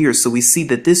over here. So we see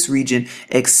that this region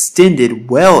extended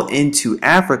well into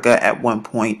Africa at one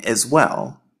point as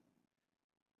well.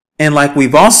 And like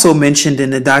we've also mentioned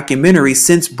in the documentary,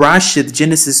 since Brashith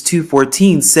Genesis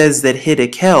 2:14 says that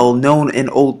Hiddekel, known in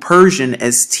Old Persian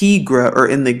as Tigra or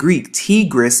in the Greek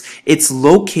Tigris, it's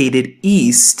located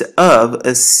east of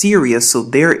Assyria. So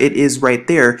there it is right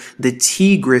there, the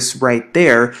Tigris right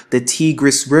there, the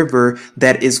Tigris River,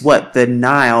 that is what? The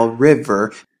Nile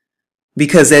River.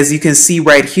 Because as you can see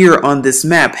right here on this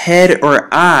map, head or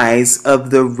eyes of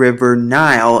the river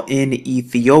Nile in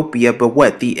Ethiopia, but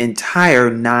what? The entire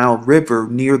Nile River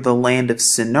near the land of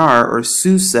Sinar or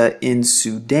Susa in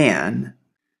Sudan.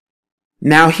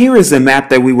 Now here is a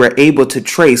map that we were able to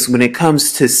trace when it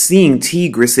comes to seeing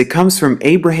Tigris. It comes from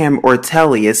Abraham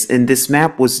Ortelius, and this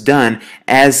map was done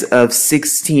as of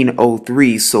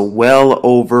 1603, so well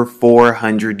over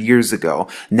 400 years ago.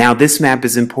 Now this map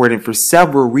is important for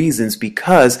several reasons,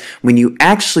 because when you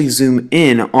actually zoom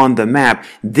in on the map,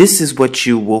 this is what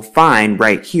you will find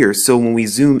right here. So when we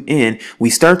zoom in,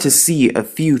 we start to see a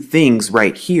few things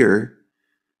right here.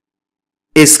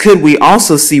 Could we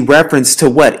also see reference to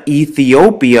what?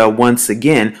 Ethiopia once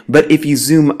again. But if you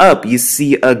zoom up, you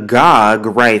see Agag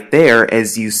right there,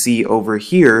 as you see over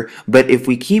here. But if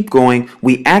we keep going,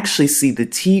 we actually see the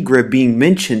Tigre being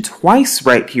mentioned twice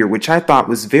right here, which I thought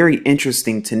was very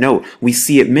interesting to note. We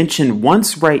see it mentioned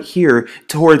once right here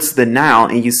towards the Nile,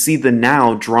 and you see the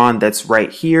Nile drawn that's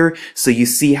right here. So you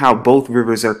see how both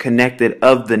rivers are connected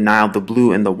of the Nile, the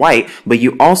blue and the white. But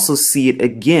you also see it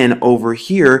again over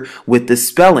here with the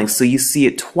spelling. So you see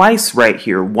it twice right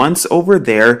here, once over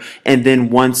there and then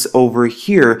once over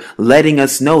here, letting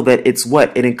us know that it's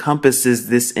what? It encompasses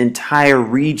this entire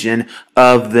region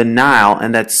of the Nile,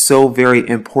 and that's so very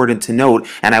important to note.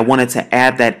 And I wanted to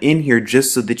add that in here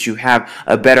just so that you have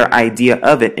a better idea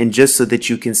of it and just so that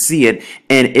you can see it.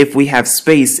 And if we have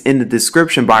space in the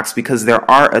description box, because there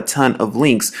are a ton of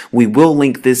links, we will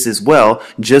link this as well,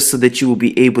 just so that you will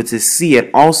be able to see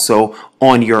it also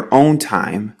on your own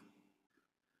time.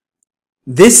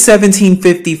 This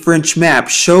 1750 French map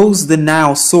shows the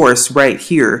Nile source right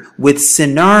here with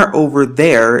Sennar over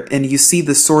there, and you see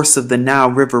the source of the Nile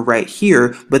River right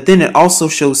here, but then it also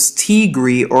shows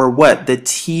Tigris, or what? The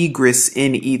Tigris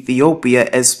in Ethiopia,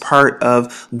 as part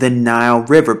of the Nile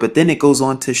River, but then it goes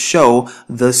on to show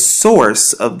the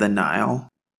source of the Nile.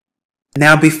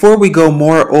 Now, before we go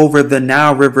more over the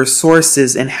Nile River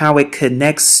sources and how it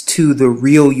connects to the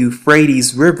real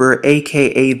Euphrates River,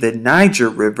 aka the Niger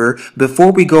River,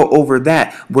 before we go over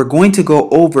that, we're going to go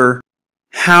over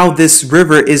how this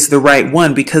river is the right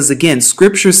one, because again,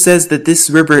 scripture says that this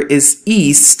river is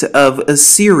east of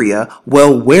Assyria.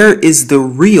 Well, where is the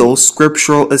real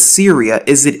scriptural Assyria?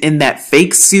 Is it in that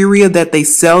fake Syria that they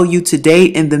sell you today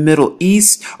in the Middle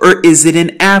East, or is it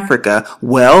in Africa?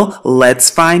 Well, let's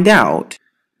find out.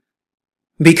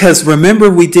 Because remember,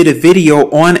 we did a video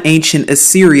on ancient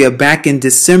Assyria back in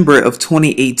December of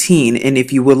 2018, and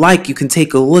if you would like, you can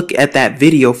take a look at that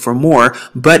video for more.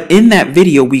 But in that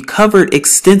video, we covered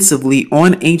extensively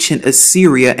on ancient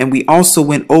Assyria, and we also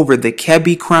went over the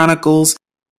Kebi Chronicles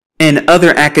and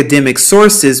other academic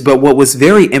sources. But what was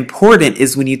very important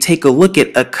is when you take a look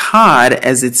at Akkad,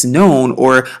 as it's known,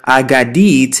 or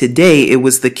Agadi today, it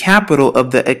was the capital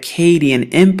of the Akkadian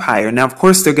Empire. Now, of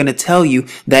course, they're going to tell you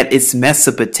that it's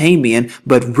Mesopotamian,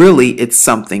 but really it's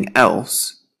something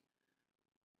else.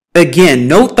 Again,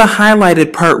 note the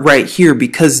highlighted part right here,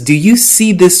 because do you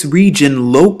see this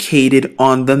region located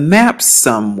on the map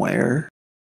somewhere?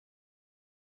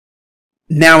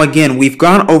 Now again, we've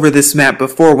gone over this map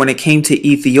before when it came to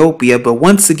Ethiopia, but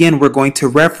once again, we're going to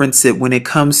reference it when it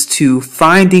comes to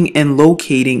finding and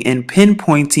locating and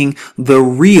pinpointing the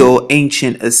real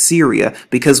ancient Assyria.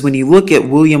 Because when you look at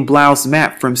William Blau's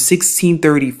map from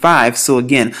 1635, so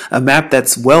again, a map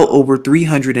that's well over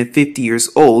 350 years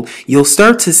old, you'll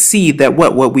start to see that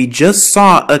what we just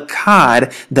saw,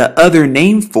 Akkad, the other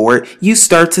name for it, you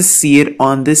start to see it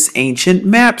on this ancient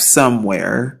map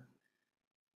somewhere.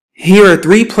 Here are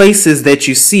 3 places that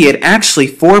you see it, actually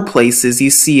 4 places.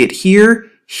 You see it here,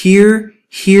 here,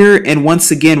 here, and once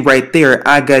again right there,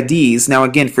 Agadez. Now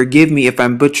again, forgive me if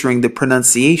I'm butchering the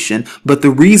pronunciation, but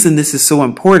the reason this is so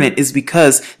important is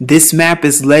because this map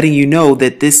is letting you know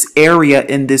that this area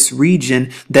in this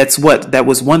region, that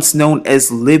was once known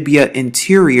as Libya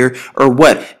Interior, or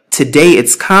today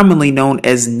it's commonly known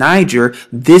as Niger,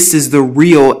 this is the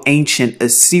real ancient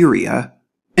Assyria.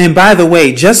 And by the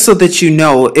way, just so that you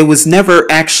know, it was never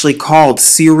actually called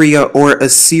Syria or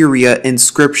Assyria in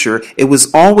scripture. It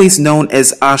was always known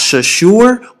as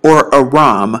Ashashur or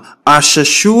Aram.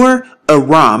 Ashashur,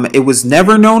 Aram. It was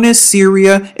never known as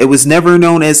Syria. It was never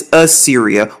known as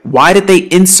Assyria. Why did they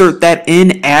insert that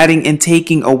in, adding and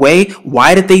taking away?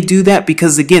 Why did they do that?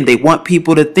 Because again, they want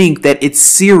people to think that it's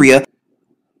Syria,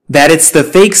 that it's the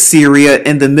fake Syria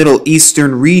in the Middle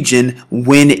Eastern region,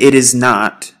 when it is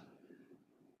not.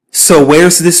 So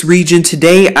where's this region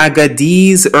today?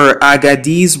 Agadez, or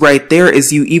Agadez right there,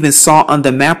 as you even saw on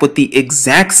the map with the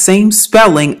exact same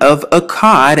spelling of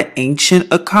Akkad. Ancient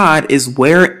Akkad is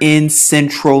where in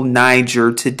central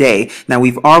Niger today. Now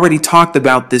we've already talked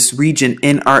about this region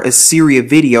in our Assyria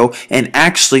video, and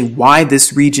actually why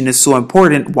this region is so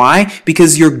important. Why?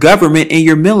 Because your government and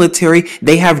your military,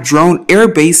 they have drone air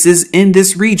bases in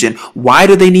this region. Why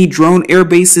do they need drone air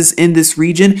bases in this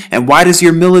region? And why does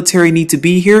your military need to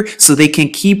be here? So they can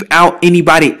keep out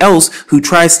anybody else who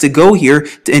tries to go here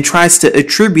and tries to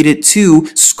attribute it to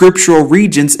scriptural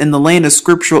regions in the land of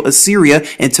scriptural Assyria,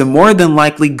 and to more than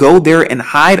likely go there and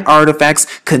hide artifacts,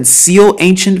 conceal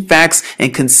ancient facts,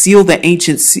 and conceal the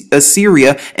ancient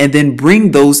Assyria, and then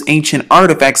bring those ancient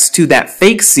artifacts to that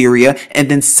fake Syria and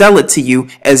then sell it to you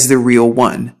as the real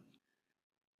one.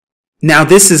 Now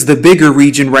this is the bigger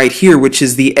region right here, which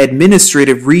is the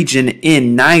administrative region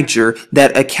in Niger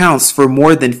that accounts for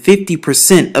more than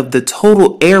 50% of the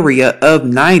total area of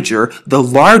Niger, the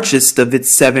largest of its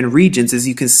 7 regions, as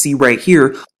you can see right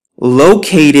here,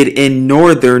 located in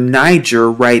northern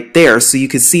Niger right there. So you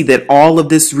can see that all of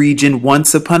this region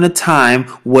once upon a time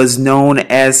was known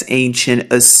as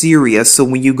ancient Assyria. So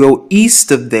when you go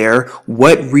east of there,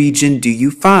 what region do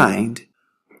you find?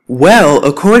 Well,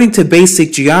 according to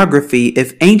basic geography,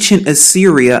 if ancient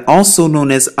Assyria, also known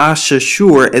as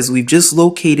Ashashur, as we've just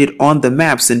located on the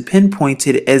maps and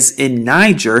pinpointed as in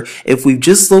Niger, if we've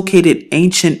just located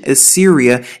ancient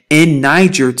Assyria in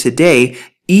Niger today,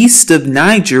 east of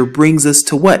Niger brings us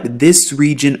to what? This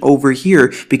region over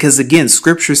here, because again,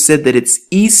 scripture said that it's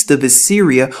east of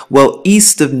Assyria. Well,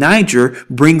 east of Niger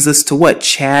brings us to what?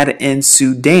 Chad and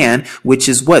Sudan, which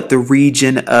is what? The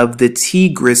region of the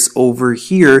Tigris over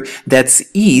here that's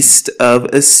east of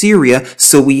Assyria.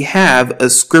 So we have a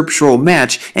scriptural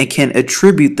match and can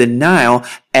attribute the Nile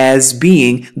as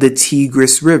being the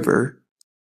Tigris River.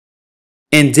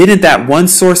 And didn't that one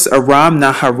source, Aram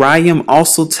Naharayim,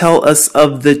 also tell us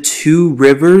of the two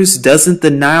rivers? Doesn't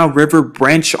the Nile River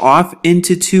branch off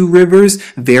into two rivers?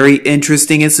 Very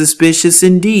interesting and suspicious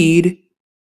indeed.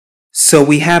 So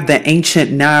we have the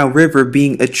ancient Nile River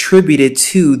being attributed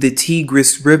to the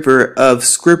Tigris River of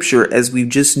Scripture, as we've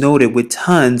just noted, with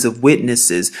tons of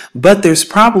witnesses. But there's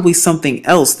probably something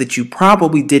else that you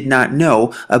probably did not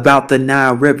know about the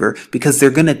Nile River, because they're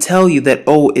going to tell you that,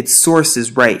 oh, its source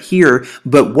is right here.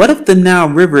 But what if the Nile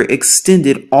River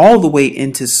extended all the way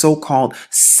into so-called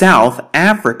South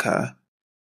Africa?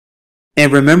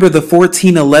 And remember the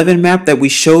 1411 map that we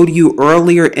showed you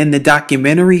earlier in the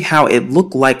documentary, how it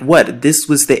looked like what? This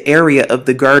was the area of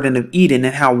the Garden of Eden,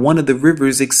 and how one of the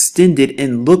rivers extended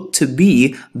and looked to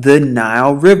be the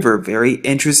Nile River. Very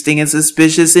interesting and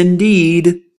suspicious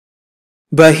indeed.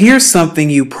 But here's something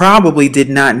you probably did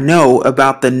not know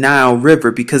about the Nile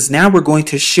River, because now we're going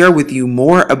to share with you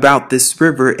more about this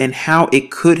river and how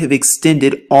it could have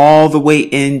extended all the way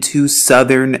into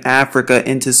southern Africa,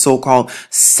 into so-called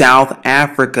South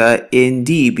Africa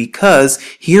indeed, because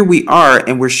here we are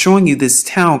and we're showing you this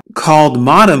town called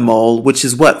Matamol, which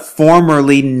is what?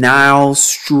 Formerly Nile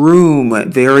Strum.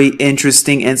 Very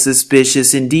interesting and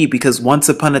suspicious indeed, because once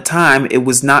upon a time it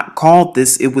was not called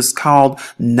this, it was called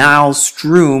Nile Strum.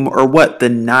 Or what? The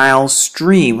Nile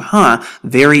Stream.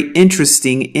 Very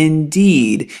interesting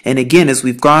indeed. And again, as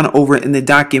we've gone over in the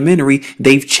documentary,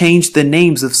 they've changed the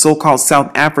names of so-called South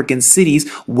African cities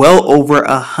well over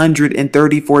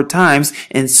 134 times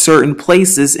in certain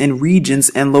places and regions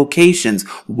and locations.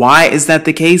 Why is that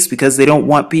the case? Because they don't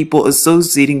want people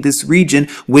associating this region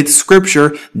with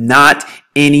scripture, not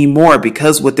anymore,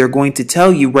 because what they're going to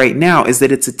tell you right now is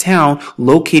that it's a town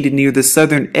located near the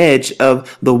southern edge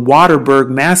of the Waterberg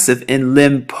Massif in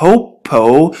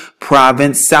Limpopo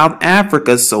province, South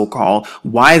Africa, so-called.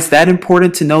 Why is that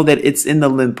important to know that it's in the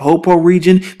Limpopo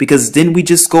region? Because didn't we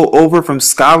just go over from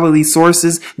scholarly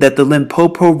sources that the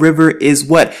Limpopo River is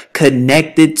what?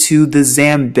 Connected to the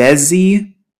Zambezi?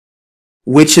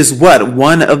 Which is what?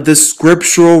 One of the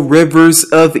scriptural rivers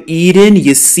of Eden.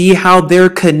 You see how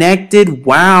they're connected?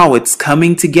 Wow, it's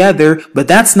coming together. But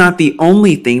that's not the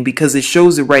only thing, because it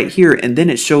shows it right here, and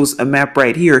then it shows a map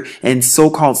right here in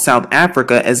so-called South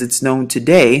Africa as it's known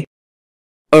today,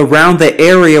 around the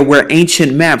area where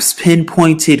ancient maps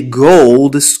pinpointed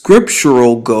gold,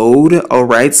 scriptural gold. All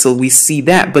right, so we see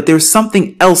that. But there's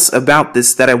something else about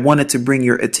this that I wanted to bring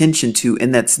your attention to,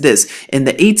 and that's this. In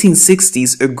the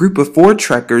 1860s, a group of 4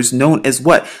 trekkers known as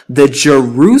what? The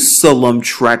Jerusalem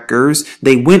trekkers.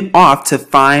 They went off to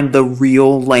find the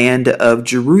real land of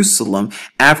Jerusalem.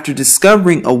 After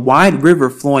discovering a wide river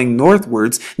flowing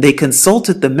northwards, they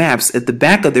consulted the maps at the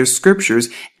back of their scriptures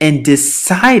and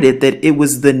decided that it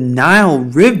was the Nile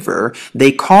River.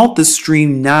 They called the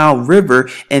stream Nile River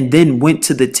and then went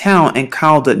to the town and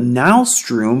called it Nile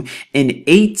Strum in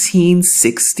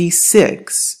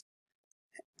 1866.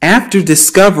 After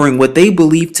discovering what they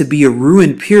believed to be a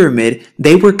ruined pyramid,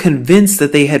 they were convinced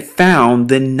that they had found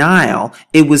the Nile.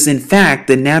 It was in fact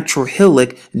the natural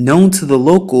hillock known to the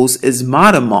locals as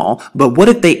Matamol. But what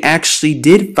if they actually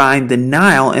did find the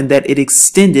Nile and that it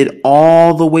extended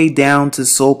all the way down to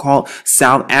so-called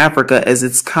South Africa as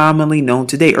it's commonly known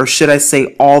today? Or should I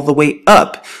say all the way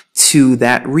up to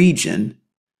that region?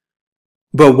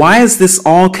 But why is this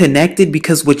all connected?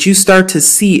 Because what you start to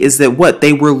see is that what?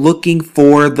 They were looking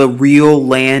for the real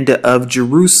land of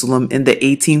Jerusalem in the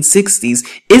 1860s.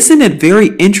 Isn't it very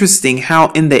interesting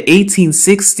how in the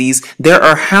 1860s there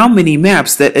are how many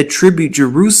maps that attribute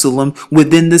Jerusalem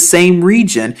within the same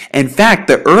region? In fact,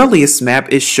 the earliest map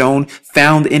is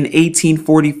found in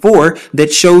 1844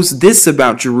 that shows this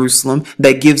about Jerusalem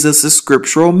that gives us a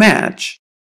scriptural match.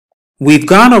 We've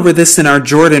gone over this in our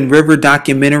Jordan River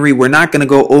documentary. We're not going to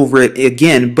go over it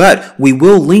again, but we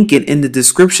will link it in the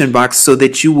description box so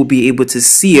that you will be able to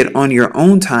see it on your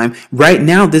own time. Right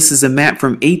now, this is a map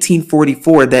from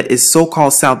 1844 that is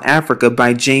so-called South Africa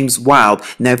by James Wild.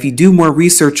 Now, if you do more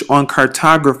research on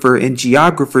cartographer and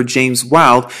geographer James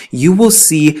Wild, you will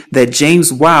see that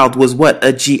James Wild was what?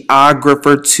 A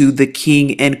geographer to the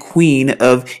king and queen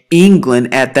of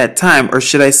England at that time, or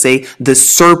should I say the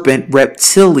serpent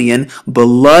reptilian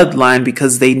bloodline,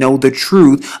 because they know the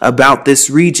truth about this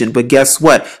region. But guess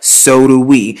what? So do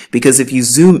we, because if you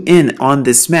zoom in on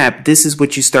this map, this is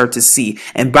what you start to see.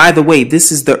 And by the way,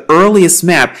 this is the earliest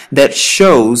map that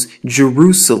shows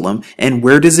Jerusalem. And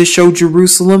where does it show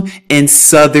Jerusalem? In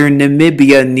southern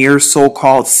Namibia, near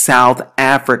so-called South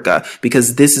Africa,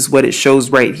 because this is what it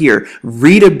shows right here,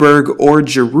 Riedeburg or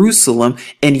Jerusalem.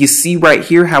 And you see right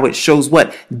here how it shows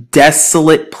what?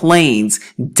 Desolate plains,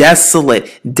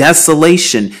 desolation.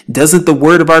 Doesn't the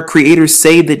word of our Creator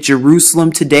say that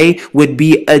Jerusalem today would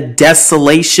be a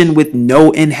desolation with no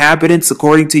inhabitants,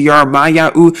 according to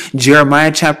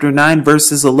Jeremiah chapter 9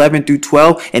 verses 11 through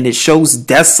 12, and it shows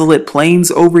desolate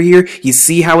plains over here? You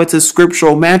see how it's a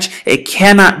scriptural match? It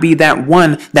cannot be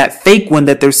that fake one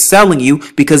that they're selling you,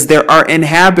 because there are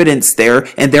inhabitants there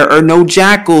and there are no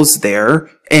jackals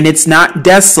there, and it's not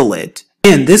desolate.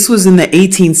 And this was in the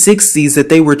 1860s that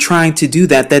they were trying to do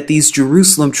that these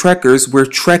Jerusalem trekkers were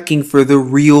trekking for the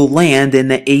real land in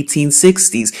the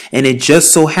 1860s. And it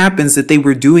just so happens that they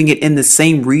were doing it in the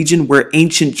same region where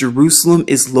ancient Jerusalem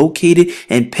is located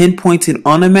and pinpointed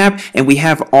on a map. And we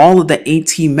have all of the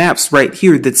AT maps right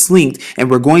here that's linked.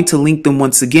 And we're going to link them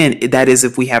once again. That is,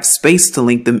 if we have space to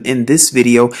link them in this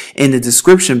video in the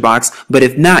description box. But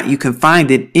if not, you can find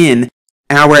it in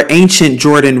our ancient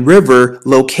Jordan River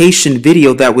location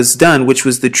video that was done, which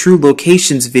was the true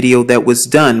locations video that was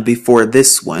done before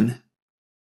this one.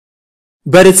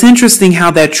 But it's interesting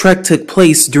how that trek took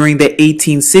place during the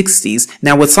 1860s.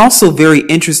 Now, what's also very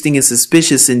interesting and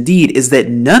suspicious indeed is that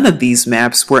none of these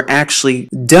maps were actually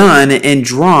done and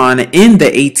drawn in the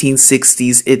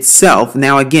 1860s itself.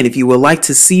 Now, again, if you would like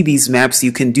to see these maps,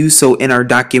 you can do so in our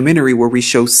documentary where we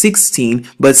show 16,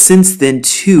 but since then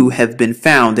 2 have been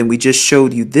found, and we just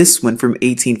showed you this one from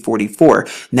 1844.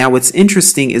 Now, what's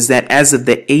interesting is that as of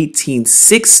the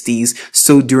 1860s,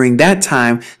 so during that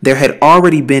time, there had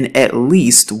already been at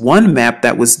least one map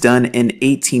that was done in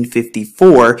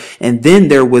 1854, and then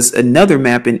there was another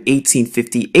map in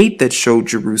 1858 that showed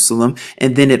Jerusalem,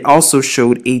 and then it also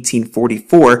showed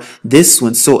 1844, this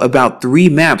one. So about 3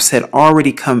 maps had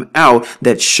already come out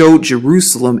that showed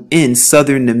Jerusalem in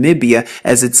southern Namibia,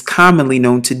 as it's commonly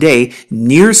known today,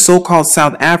 near so-called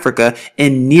South Africa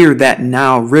and near that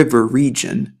Nile River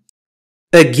region.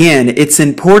 Again, it's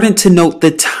important to note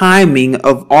the timing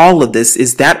of all of this.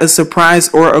 Is that a surprise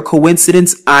or a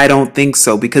coincidence? I don't think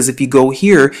so, because if you go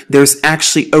here, there's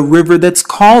actually a river that's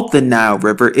called the Nile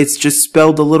River. It's just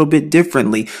spelled a little bit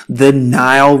differently. The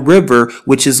Nile River,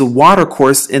 which is a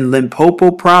watercourse in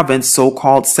Limpopo province,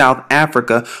 so-called South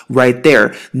Africa, right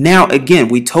there. Now, again,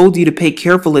 we told you to pay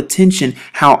careful attention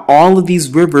how all of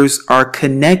these rivers are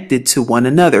connected to one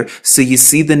another. So you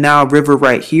see the Nile River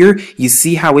right here. You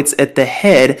see how it's at the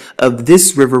head of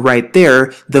this river right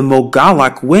there, the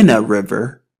Mogalakwena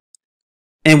River.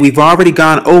 And we've already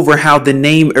gone over how the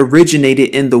name originated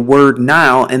in the word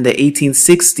Nile in the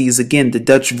 1860s. Again, the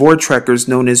Dutch voortrekkers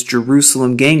known as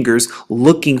Jerusalem gangers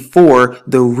looking for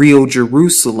the real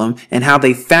Jerusalem, and how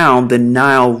they found the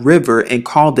Nile River and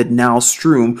called it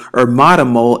Nilestroom or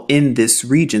Matamol in this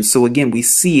region. So again, we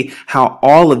see how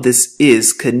all of this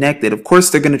is connected. Of course,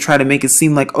 they're going to try to make it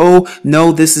seem like, oh,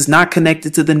 no, this is not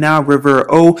connected to the Nile River. Or,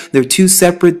 oh, they're 2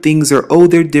 separate things. Or, oh,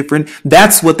 they're different.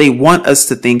 That's what they want us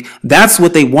to think. That's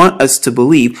what they want us to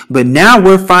believe. But now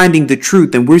we're finding the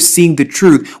truth, and we're seeing the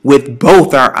truth with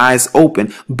both our eyes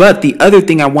open. But the other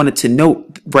thing I wanted to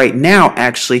note right now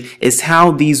actually is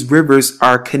how these rivers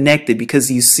are connected,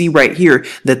 because you see right here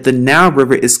that the Nile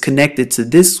River is connected to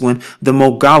this one, the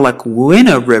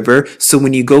Mogalakwena River. So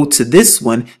when you go to this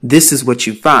one, this is what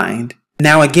you find.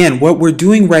 Now again, what we're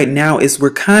doing right now is we're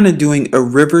kind of doing a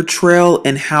river trail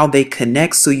and how they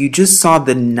connect. So you just saw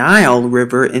the Nile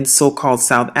River in so-called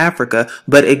South Africa,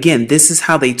 but again, this is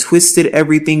how they twisted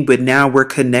everything, but now we're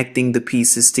connecting the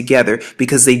pieces together,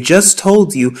 because they just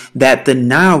told you that the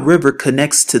Nile River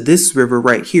connects to this river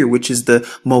right here, which is the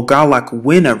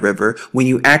Mogalakwena River. When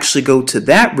you actually go to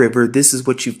that river, this is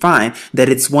what you find, that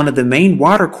it's one of the main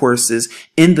watercourses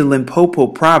in the Limpopo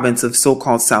province of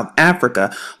so-called South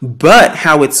Africa, but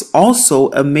how it's also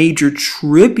a major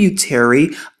tributary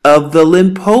of the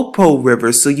Limpopo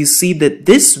River. So you see that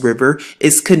this river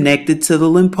is connected to the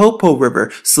Limpopo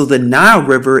River. So the Nile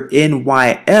River,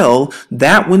 NYL,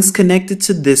 that one's connected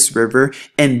to this river,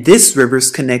 and this river's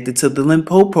connected to the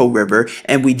Limpopo River.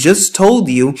 And we just told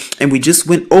you, and we just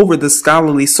went over the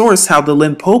scholarly source, how the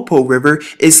Limpopo River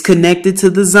is connected to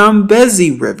the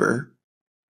Zambezi River.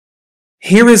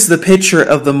 Here is the picture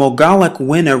of the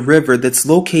Mogalakwena River that's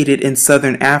located in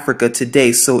southern Africa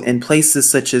today. So in places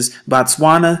such as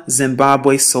Botswana,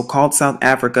 Zimbabwe, so-called South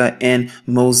Africa, and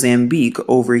Mozambique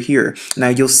over here. Now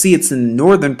you'll see it's in the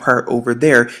northern part over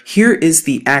there. Here is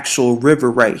the actual river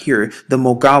right here, the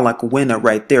Mogalakwena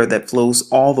right there that flows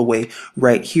all the way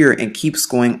right here and keeps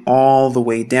going all the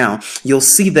way down. You'll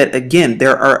see that again,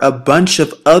 there are a bunch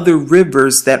of other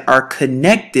rivers that are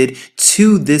connected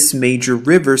to this major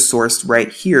river source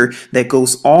right here that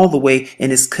goes all the way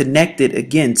and is connected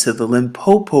again to the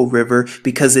Limpopo River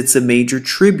because it's a major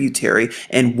tributary.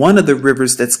 And one of the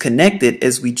rivers that's connected,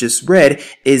 as we just read,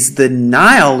 is the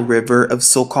Nile River of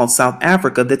so-called South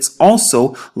Africa that's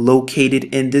also located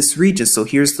in this region. So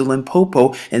here's the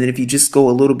Limpopo, and then if you just go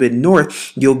a little bit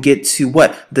north, you'll get to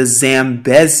what? The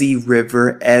Zambezi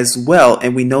River as well.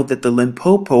 And we know that the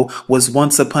Limpopo was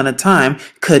once upon a time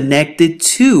connected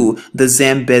to the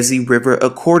Zambezi River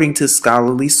according to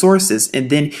scholarly sources. And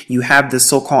then you have the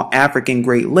so-called African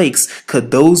Great Lakes.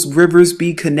 Could those rivers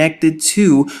be connected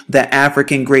to the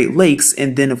African Great Lakes?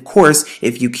 And then of course,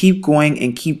 if you keep going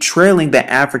and keep trailing the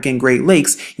African Great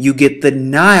Lakes, you get the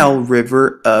Nile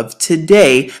River of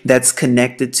today that's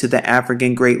connected to the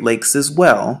African Great Lakes as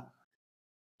well.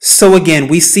 So again,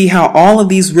 we see how all of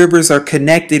these rivers are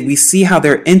connected. We see how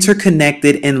they're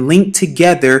interconnected and linked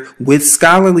together with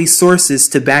scholarly sources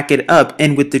to back it up,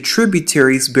 and with the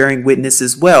tributaries bearing witness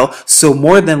as well. So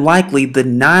more than likely, the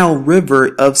Nile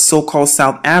River of so-called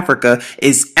South Africa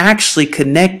is actually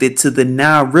connected to the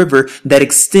Nile River that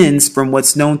extends from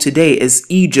what's known today as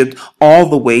Egypt all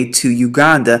the way to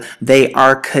Uganda. They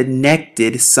are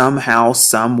connected somehow,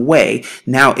 some way.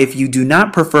 Now, if you do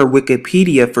not prefer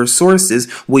Wikipedia for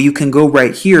sources, well, you can go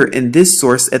right here in this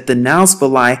source at the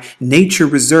Nilesvallei Nature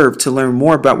Reserve to learn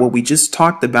more about what we just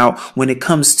talked about when it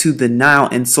comes to the Nile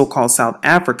in so-called South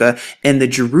Africa and the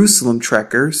Jerusalem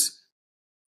trekkers.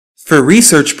 For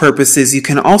research purposes, you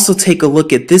can also take a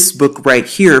look at this book right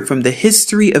here from the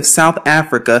History of South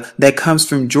Africa that comes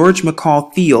from George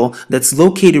McCall Thiel, that's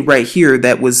located right here,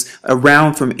 that was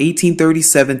around from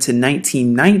 1837 to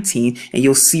 1919. And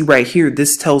you'll see right here,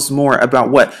 this tells more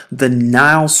about what? The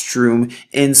Nile stream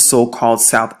in so-called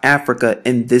South Africa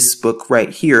in this book right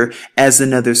here as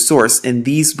another source. And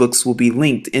these books will be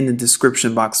linked in the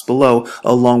description box below,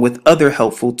 along with other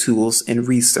helpful tools and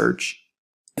research.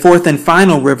 Fourth and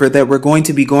final river that we're going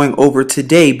to be going over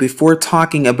today before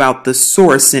talking about the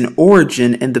source and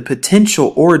origin and the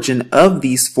potential origin of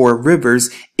these four rivers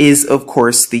is, of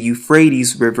course, the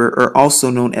Euphrates River, or also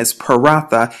known as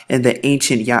Paratha in the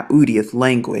ancient Ya'udiath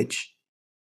language.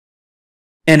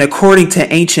 And according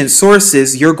to ancient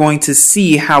sources, you're going to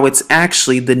see how it's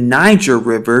actually the Niger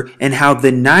River, and how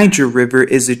the Niger River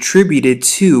is attributed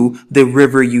to the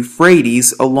river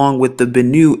Euphrates, along with the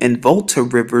Benue and Volta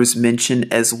rivers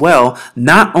mentioned as well.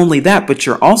 Not only that, but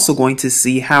you're also going to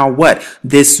see how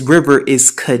this river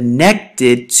is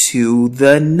connected to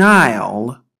the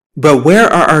Nile. But where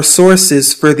are our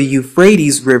sources for the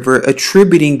Euphrates River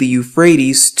attributing the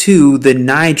Euphrates to the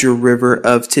Niger River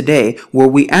of today? Well,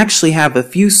 we actually have a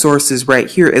few sources right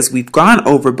here, as we've gone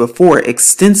over before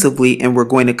extensively, and we're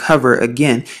going to cover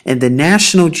again. In the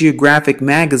National Geographic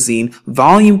Magazine,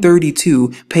 Volume 32,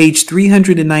 page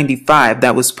 395,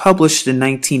 that was published in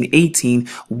 1918,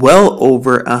 well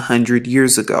over 100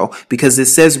 years ago. Because it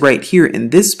says right here in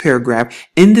this paragraph,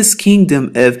 in this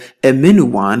kingdom of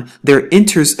Amenuan, there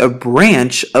enters a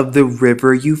branch of the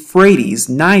river Euphrates,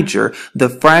 Niger. The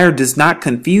friar does not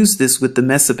confuse this with the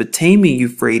Mesopotamian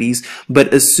Euphrates,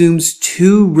 but assumes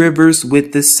two rivers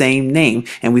with the same name.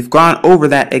 And we've gone over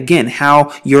that again,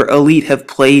 how your elite have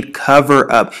played cover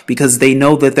up because they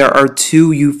know that there are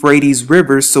two Euphrates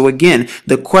rivers. So again,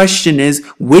 the question is,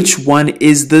 which one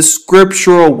is the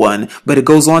scriptural one? But it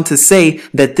goes on to say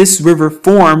that this river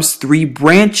forms three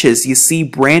branches. You see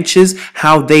branches,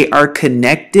 how they are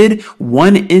connected,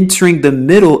 one entering the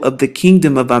middle of the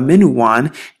kingdom of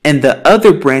Amenuan, and the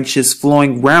other branches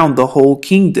flowing round the whole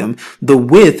kingdom, the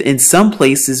width in some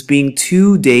places being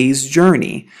 2 days'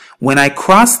 journey. When I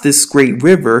crossed this great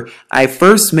river, I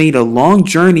first made a long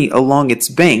journey along its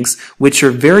banks, which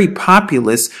are very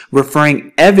populous,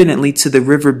 referring evidently to the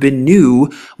river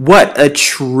Benue, what? A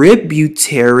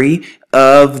tributary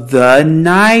of the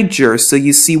Niger. So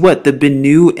you see what? The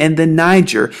Benue and the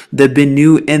Niger. The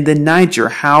Benue and the Niger,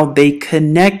 how they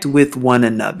connect with one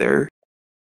another.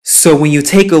 So when you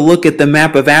take a look at the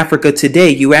map of Africa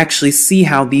today, you actually see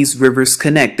how these rivers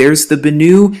connect. There's the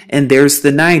Benue and there's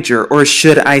the Niger, or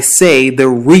should I say the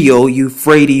real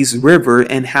Euphrates River,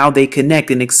 and how they connect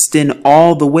and extend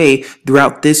all the way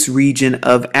throughout this region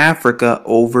of Africa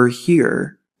over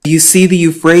here. Do you see the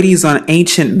Euphrates on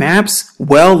ancient maps?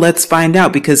 Well, let's find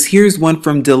out, because here's one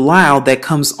from Delisle that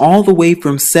comes all the way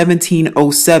from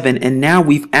 1707, and now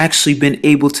we've actually been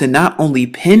able to not only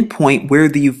pinpoint where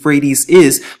the Euphrates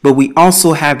is, but we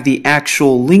also have the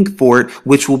actual link for it,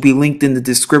 which will be linked in the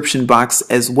description box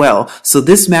as well. So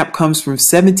this map comes from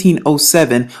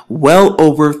 1707, well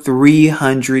over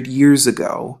 300 years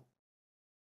ago.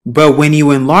 But when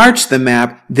you enlarge the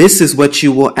map, this is what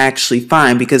you will actually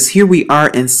find, because here we are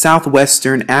in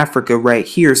southwestern Africa right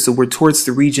here. So we're towards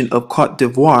the region of Côte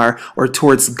d'Ivoire, or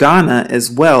towards Ghana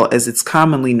as well, as it's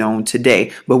commonly known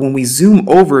today. But when we zoom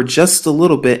over just a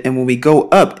little bit, and when we go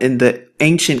up in the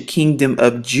ancient kingdom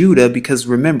of Judah, because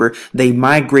remember, they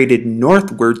migrated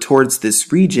northward towards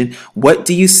this region, what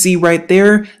do you see right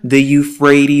there? The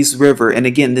Euphrates River. And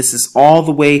again, this is all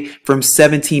the way from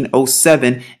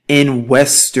 1707 in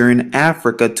Western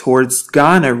Africa towards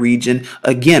Ghana region,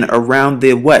 again, around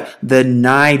the what? The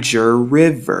Niger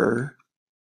River.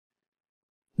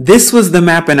 This was the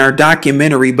map in our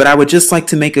documentary, but I would just like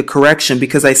to make a correction,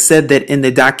 because I said that in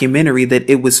the documentary that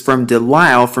it was from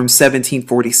Delisle from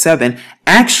 1747.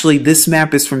 Actually, this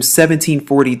map is from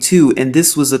 1742, and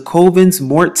this was a Covens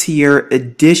Mortier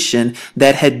edition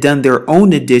that had done their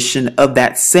own edition of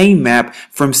that same map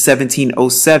from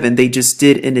 1707. They just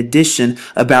did an edition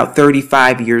about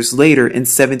 35 years later in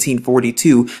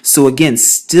 1742. So again,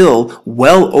 still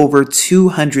well over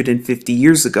 250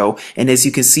 years ago. And as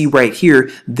you can see right here,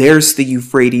 there's the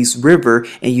Euphrates River,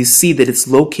 and you see that it's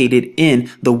located in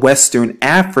the Western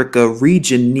Africa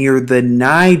region near the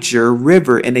Niger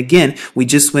River. And again, we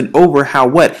just went over how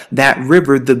what? That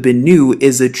river, the Benue,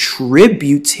 is a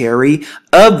tributary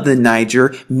of the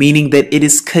Niger, meaning that it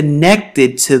is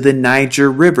connected to the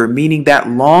Niger River, meaning that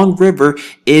long river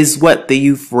is what? The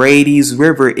Euphrates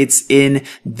River. It's in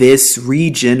this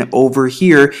region over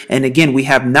here. And again, we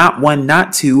have not one,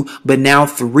 not two, but now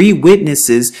 3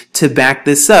 witnesses to back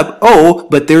this up. Oh,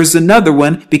 but there's another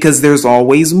one, because there's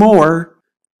always more.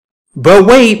 But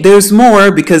wait, there's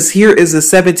more, because here is a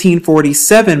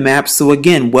 1747 map. So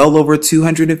again, well over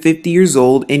 250 years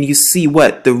old. And you see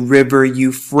what? The river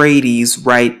Euphrates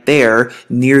right there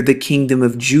near the kingdom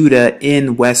of Judah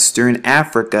in Western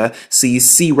Africa. So you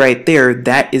see right there,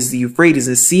 that is the Euphrates.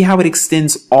 And see how it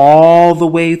extends all the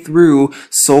way through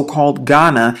so-called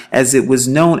Ghana, as it was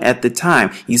known at the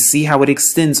time. You see how it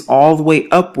extends all the way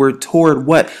upward toward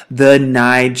what? The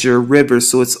Niger River.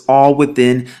 So it's all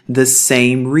within the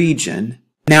same region.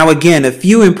 Now again, a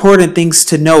few important things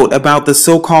to note about the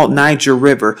so-called Niger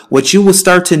River. What you will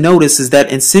start to notice is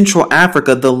that in Central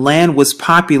Africa, the land was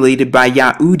populated by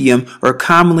Yahudim, or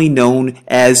commonly known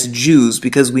as Jews,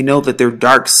 because we know that they're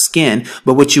dark skinned.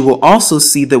 But what you will also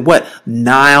see that what?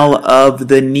 Nile of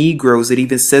the Negroes. It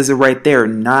even says it right there.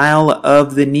 Nile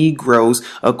of the Negroes,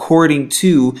 according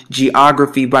to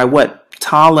geography by what?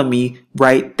 Ptolemy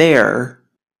right there.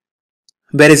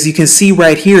 But as you can see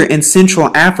right here in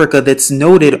Central Africa, that's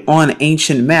noted on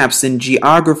ancient maps, and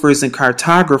geographers and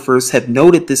cartographers have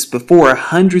noted this before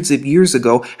hundreds of years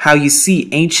ago, how you see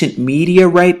ancient media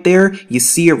right there. You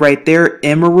see it right there,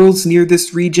 emeralds near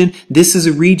this region. This is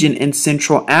a region in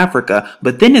Central Africa.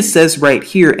 But then it says right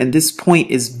here, and this point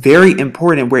is very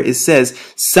important, where it says,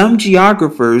 some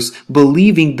geographers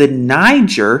believing the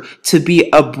Niger to be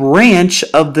a branch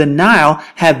of the Nile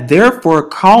have therefore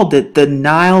called it the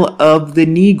Nile of the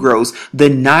Negroes. The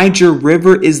Niger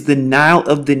River is the Nile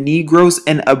of the Negroes,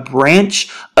 and a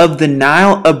branch of the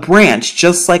Nile, a branch,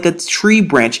 just like a tree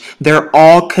branch. They're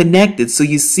all connected. So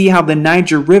you see how the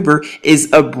Niger River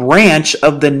is a branch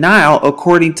of the Nile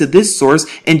according to this source,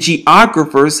 and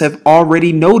geographers have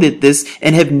already noted this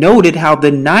and have noted how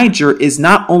the Niger is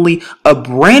not only a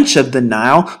branch of the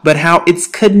Nile, but how it's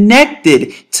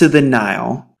connected to the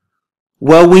Nile.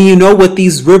 Well, when you know what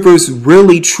these rivers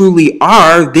really truly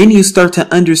are, then you start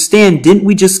to understand, didn't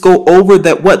we just go over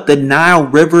that what? The Nile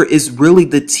River is really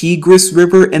the Tigris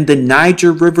River, and the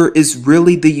Niger River is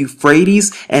really the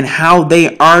Euphrates, and how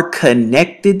they are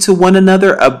connected to one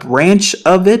another, a branch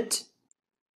of it?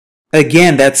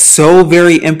 Again, that's so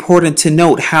very important to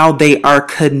note how they are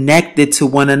connected to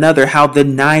one another, how the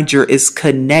Niger is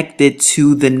connected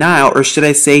to the Nile, or should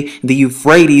I say the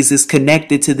Euphrates is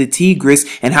connected to the Tigris,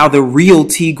 and how the real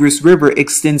Tigris River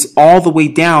extends all the way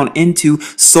down into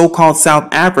so-called South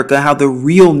Africa, how the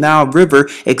real Nile River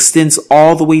extends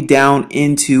all the way down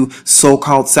into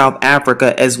so-called South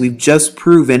Africa, as we've just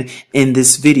proven in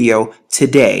this video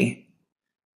today.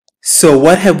 So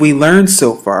what have we learned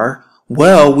so far?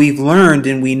 Well, we've learned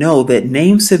and we know that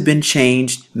names have been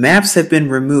changed, maps have been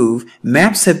removed,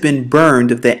 maps have been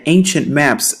burned of the ancient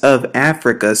maps of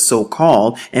Africa,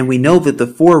 so-called, and we know that the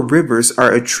 4 rivers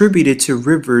are attributed to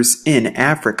rivers in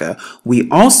Africa. We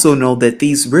also know that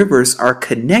these rivers are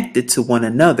connected to one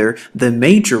another, the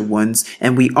major ones,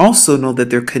 and we also know that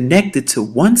they're connected to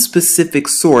one specific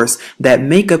source that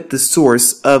make up the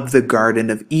source of the Garden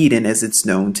of Eden as it's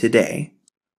known today.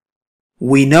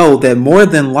 We know that more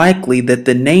than likely that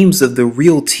the names of the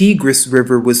real Tigris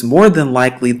River was more than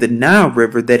likely the Nile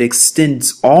River that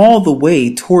extends all the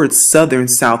way towards southern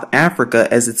South Africa,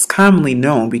 as it's commonly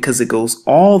known, because it goes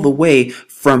all the way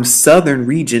from southern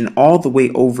region all the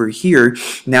way over here.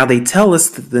 Now they tell us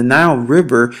that the Nile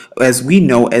River, as we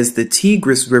know as the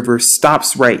Tigris River,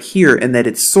 stops right here and that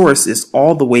its source is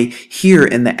all the way here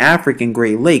in the African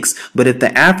Great Lakes. But if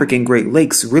the African Great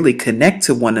Lakes really connect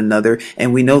to one another,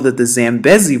 and we know that the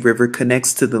Zambezi River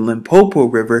connects to the Limpopo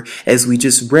River, as we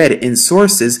just read in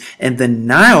sources, and the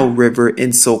Nile River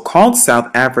in so-called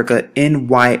South Africa,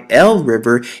 NYL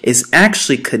River, is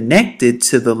actually connected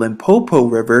to the Limpopo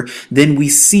River, then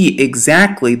we see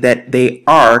exactly that they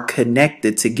are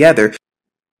connected together.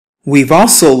 We've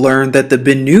also learned that the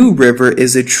Benue River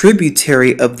is a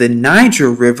tributary of the Niger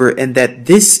River and that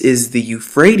this is the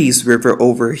Euphrates River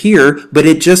over here, but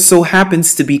it just so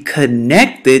happens to be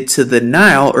connected to the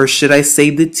Nile, or should I say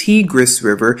the Tigris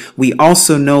River. We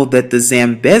also know that the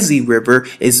Zambezi River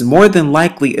is more than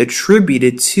likely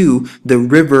attributed to the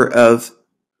river of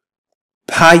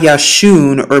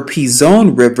Payashun or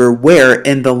Pizon River, where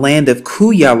in the land of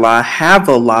Kuyala have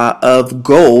a lot of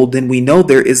gold, and we know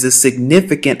there is a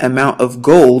significant amount of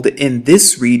gold in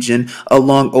this region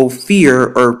along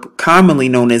Ophir, or commonly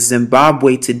known as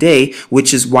Zimbabwe today,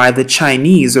 which is why the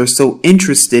Chinese are so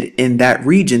interested in that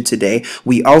region today.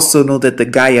 We also know that the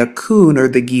Gayakun or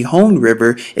the Gihon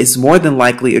River is more than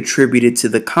likely attributed to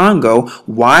the Congo.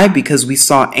 Why? Because we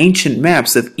saw ancient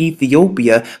maps of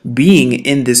Ethiopia being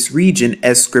in this region,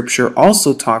 as scripture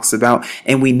also talks about,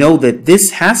 and we know that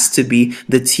this has to be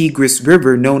the Tigris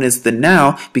River known as the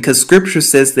Nile, because scripture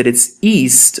says that it's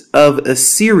east of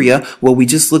Assyria. Well, we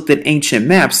just looked at ancient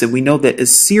maps and we know that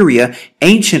Assyria,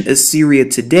 ancient Assyria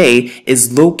today,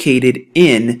 is located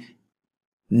in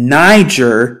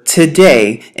Niger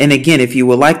today. And again, if you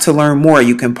would like to learn more,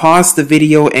 you can pause the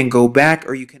video and go back,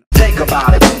 or you can think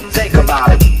about it, think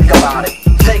about it, think about it,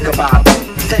 think about it.